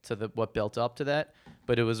Right. to what built up to that,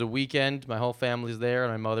 but it was a weekend. My whole family's there,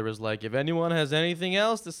 and my mother was like, "If anyone has anything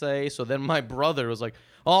else to say," so then my brother was like,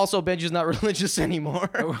 "Also, Benji's not religious anymore."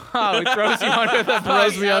 Wow, it throws you under the bus.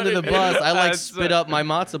 Throws me under the bus. I like That's, spit up my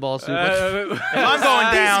matzo ball soup. If I'm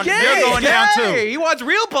going down, gay, you're going down too. He wants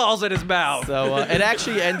real balls in his mouth. So it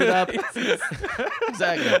actually ended up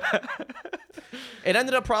exactly. It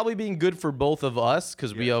ended up probably being good for both of us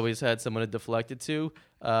because we always had someone to deflect it to.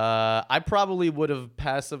 I probably would have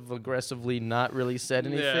passive aggressively not really said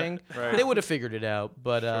anything. right. They would have figured it out,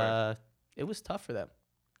 but it was tough for them.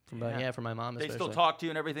 For my mom They especially. still talk to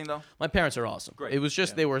you and everything, though? My parents are awesome. Great. It was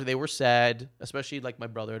just they were sad, especially like my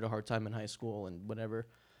brother had a hard time in high school and whatever.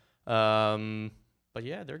 But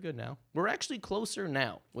yeah, they're good now. We're actually closer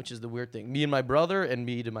now, which is the weird thing. Me and my brother, and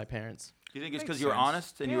me to my parents. Do you think it's Makes because you were sense.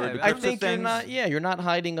 honest and you Yeah, were the I I grips of think you're things? not. Yeah, you're not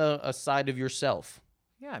hiding a side of yourself.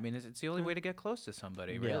 Yeah, I mean, it's the only way to get close to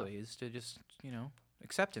somebody, Yeah. really, is to just,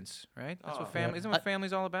 acceptance, right? That's Oh. what family isn't what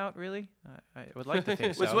family's all about, really. I would like to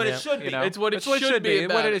think so. It's what Yeah. it should be. You know? It's what it It's what it should should be be,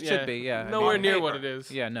 about. what it should be, yeah. I Nowhere mean, near paper. what it is.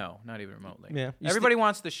 Yeah, no, not even remotely. Yeah. You Everybody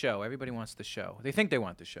wants the show. Everybody wants the show. They think they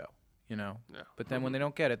want the show, Yeah. But then when they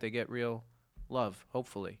don't get it, they get real love,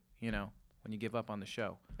 hopefully, when you give up on the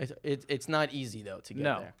show. It's not easy though to get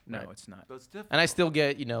No, there. no, right? it's not. So it's different. And I still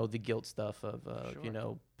get the guilt stuff of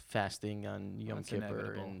fasting on Yom That's Kippur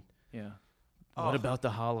inevitable. and Yeah. what about the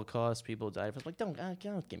Holocaust? People died. I was like, don't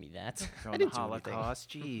give me that. I From the didn't do anything. Holocaust.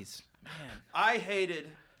 Jeez. Man. I hated,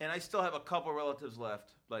 and I still have a couple relatives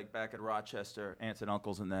left, like back in Rochester, aunts and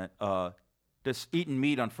uncles and that, this eating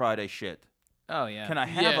meat on Friday shit. Oh, yeah. Can I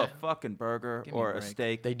have Yeah. a fucking burger Give me a or a break.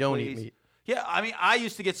 steak? They don't eat please? meat. Yeah, I mean, I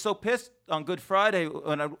used to get so pissed on Good Friday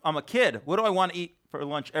when I'm a kid. What do I want to eat for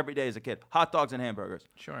lunch every day as a kid? Hot dogs and hamburgers.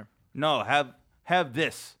 Sure. No, have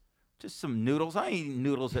this. Just some noodles. I ain't eating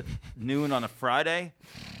noodles at noon on a Friday.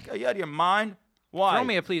 Are you out of your mind? Why?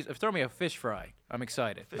 Throw me a fish fry. I'm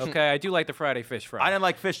excited. Okay, I do like the Friday fish fry. I didn't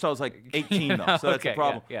like fish till I was like 18, though, so that's Okay, the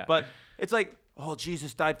problem. yeah. But it's like, oh,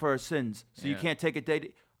 Jesus died for our sins, so you Yeah. can't take a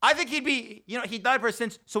day. I think he died for our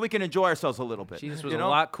sins so we can enjoy ourselves a little bit. Jesus was you a know?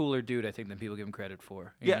 lot cooler dude, I think, than people give him credit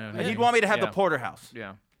for. You know Yeah, what I and he'd mean? want me to have the Yeah. porterhouse.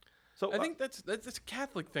 Yeah. So I think that's a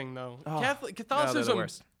Catholic thing though. Oh. Catholicism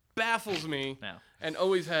worst. baffles me No. and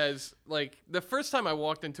always has. Like the first time I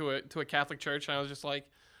walked into a Catholic church, I was just like,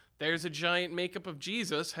 "There's a giant makeup of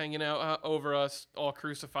Jesus hanging out over us, all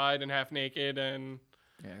crucified and half naked," and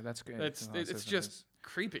Yeah, that's good. it's just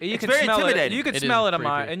creepy. You It's can very smell intimidating. it. You could It smell is it a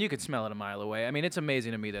mile, creepy. and you could smell it a mile away. I mean, it's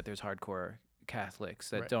amazing to me that there's hardcore Catholics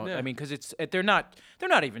that don't. Yeah. I mean, because they're not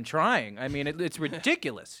even trying. I mean, it's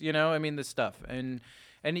ridiculous. I mean, this stuff and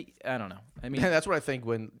I don't know. I mean, That's what I think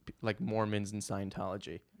when like Mormons and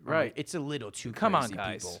Scientology. I'm Right. like, it's a little too come on, crazy,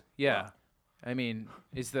 guys. people. Yeah. I mean,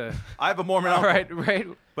 is the I have a Mormon all uncle, right?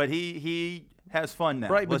 but he has fun now.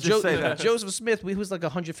 Right, but Let's just say that. Joseph Smith, he was like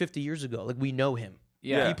 150 years ago. Like we know him.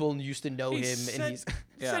 Yeah. People used to know He him, said, and he's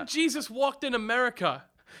he Yeah. said Jesus walked in America.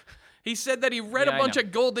 He said that he read Yeah, a I bunch know.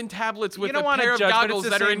 of golden tablets with don't a wanna pair of judge, but it's goggles the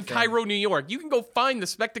that are same in thing. Cairo, New York. You can go find the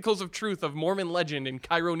Spectacles of Truth of Mormon legend in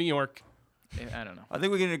Cairo, New York. I don't know. I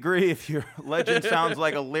think we can agree if your legend sounds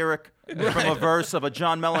like a lyric from a verse of a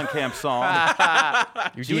John Mellencamp song.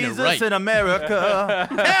 you're doing Jesus it right. in America,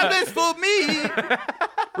 have this for me.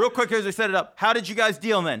 Real quick, as we set it up, how did you guys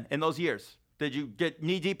deal then in those years? Did you get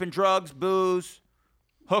knee deep in drugs, booze,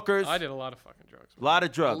 hookers? I did a lot of fucking drugs. A lot of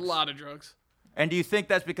A drugs. lot of drugs. And do you think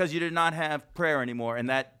that's because you did not have prayer anymore and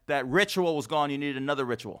that ritual was gone, you needed another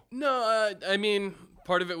ritual? No, I mean,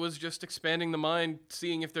 part of it was just expanding the mind,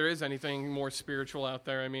 seeing if there is anything more spiritual out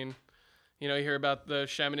there. I mean, you hear about the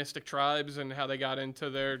shamanistic tribes and how they got into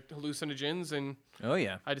their hallucinogens, and Oh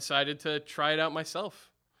yeah. I decided to try it out myself.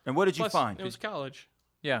 And what did you Plus, find? it was college.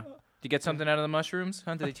 Yeah. Did you get something out of the mushrooms?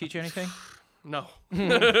 Huh? Did they teach you anything? No.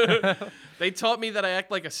 They taught me that I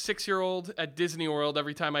act like a 6-year-old at Disney World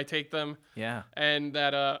every time I take them, Yeah. and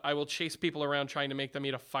that I will chase people around trying to make them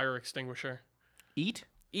eat a fire extinguisher. Eat?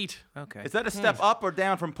 Eat. Okay. Is that a step up or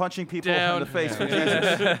down from punching people Down. in the face for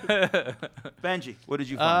Jesus? Benji, what did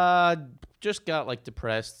you find? Just got like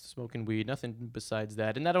depressed, smoking weed, nothing besides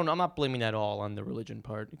that. And I'm not blaming that all on the religion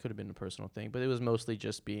part. It could have been a personal thing, but it was mostly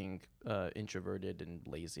just being introverted and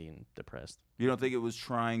lazy and depressed. You don't think it was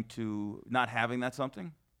trying to not having that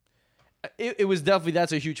something? It was definitely,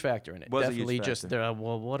 that's a huge factor in it. Was a huge definitely just factor.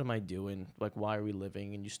 well, what am I doing? Like, why are we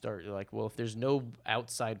living? And you start you're like, well, if there's no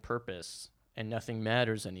outside purpose and nothing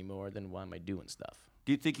matters anymore, then why am I doing stuff?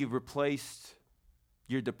 Do you think you've replaced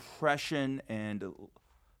your depression and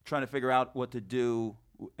trying to figure out what to do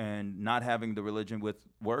and not having the religion with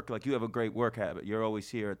work? Like, you have a great work habit. You're always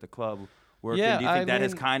here at the club working. Yeah, Do you think I that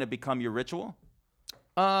has mean- kind of become your ritual?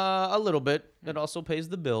 A little bit. It also pays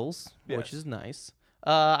the bills, Yes. which is nice.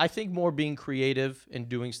 I think more being creative and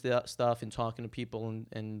doing stuff and talking to people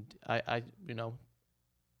and I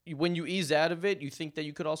when you ease out of it, you think that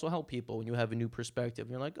you could also help people when you have a new perspective.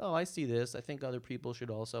 You're like, oh, I see this. I think other people should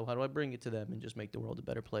also. How do I bring it to them and just make the world a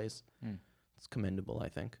better place? It's commendable, I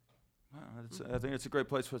think. Wow, I think it's a great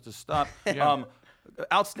place for us to stop.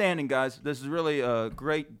 Outstanding, guys. This is really a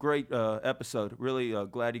great episode. Really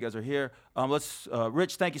glad you guys are here.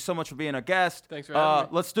 Rich, thank you so much for being a guest. Thanks for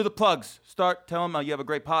having me. Let's do the plugs. Tell them you have a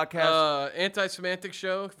great podcast. Anti-Semantic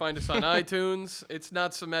Show. Find us on iTunes. It's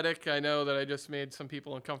not Semitic. I know that I just made some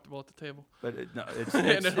people uncomfortable at the table. But it's No.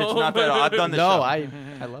 not that. I've done this No, show. I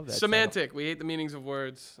love that. Semantic. We hate the meanings of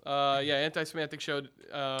words. Anti-Semantic Show.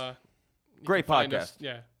 You Great can find podcast. us.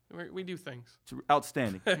 Yeah. We do things. It's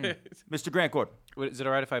outstanding. Mr. Grant Gordon. Is it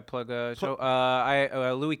all right if I plug a show?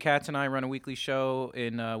 Louis Katz and I run a weekly show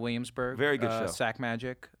in Williamsburg. Very good show. Sack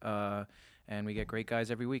Magic. And we get great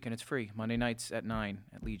guys every week, and it's free. Monday nights at 9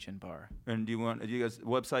 at Legion Bar. And do you guys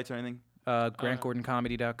websites or anything?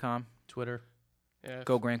 GrantGordonComedy.com. Twitter, Yeah.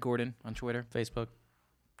 Go Grant Gordon on Twitter. Facebook,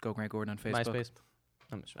 Go Grant Gordon on Facebook. MySpace.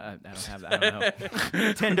 I'm not sure. I don't have that. I don't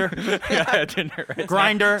know. Tinder, Yeah, Tinder. Right?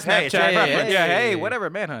 Grinder. Hey, it's your Snapchat, preference. hey. Yeah, hey, whatever,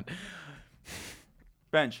 manhunt.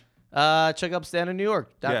 Bench. Check out Stand Up New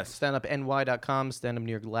York. Yes. StandUpNY.com, Stand Up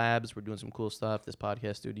New York Labs. We're doing some cool stuff. This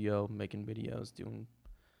podcast studio, making videos,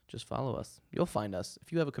 just follow us. You'll find us.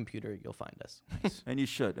 If you have a computer, you'll find us. And you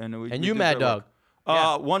should. And we And do you, Mad great work.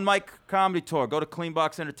 Dog. One Mic Comedy Tour. Go to Clean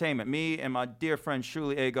Box Entertainment. Me and my dear friend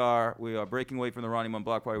Shuli Agar. We are breaking away from the Ronnie Munn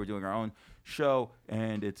Block Party. We're doing our own show,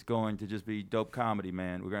 and it's going to just be dope comedy,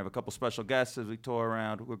 man. We're going to have a couple special guests as we tour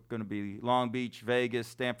around. We're going to be Long Beach, Vegas,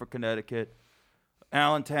 Stamford, Connecticut,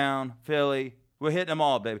 Allentown, Philly. We're hitting them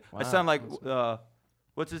all, baby. I sound like,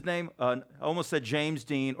 what's his name? I almost said James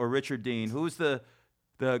Dean or Richard Dean. Who's the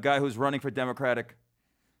guy who's running for Democratic?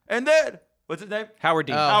 And then, what's his name? Howard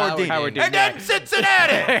Dean. Howard Dean. Howard Dean. And then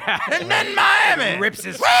Cincinnati. And then Miami. Rips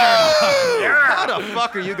his Woo! How the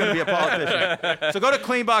fuck are you going to be a politician? So go to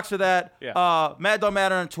Cleanbox for that. Yeah. Mad Dog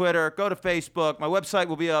Matter on Twitter. Go to Facebook. My website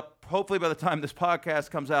will be up hopefully by the time this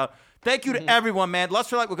podcast comes out. Thank you to everyone, man. Lust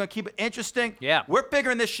for Life, we're going to keep it interesting. Yeah. We're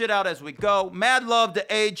figuring this shit out as we go. Mad love to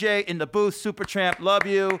AJ in the booth, Supertramp. Love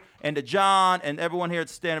you. And to John and everyone here at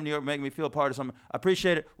Stand Up New York making me feel a part of something. I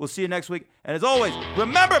appreciate it. We'll see you next week. And as always,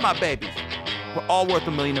 remember, my babies, we're all worth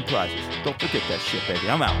 $1 million in prizes. Don't forget that shit, baby.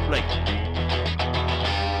 I'm out. Later.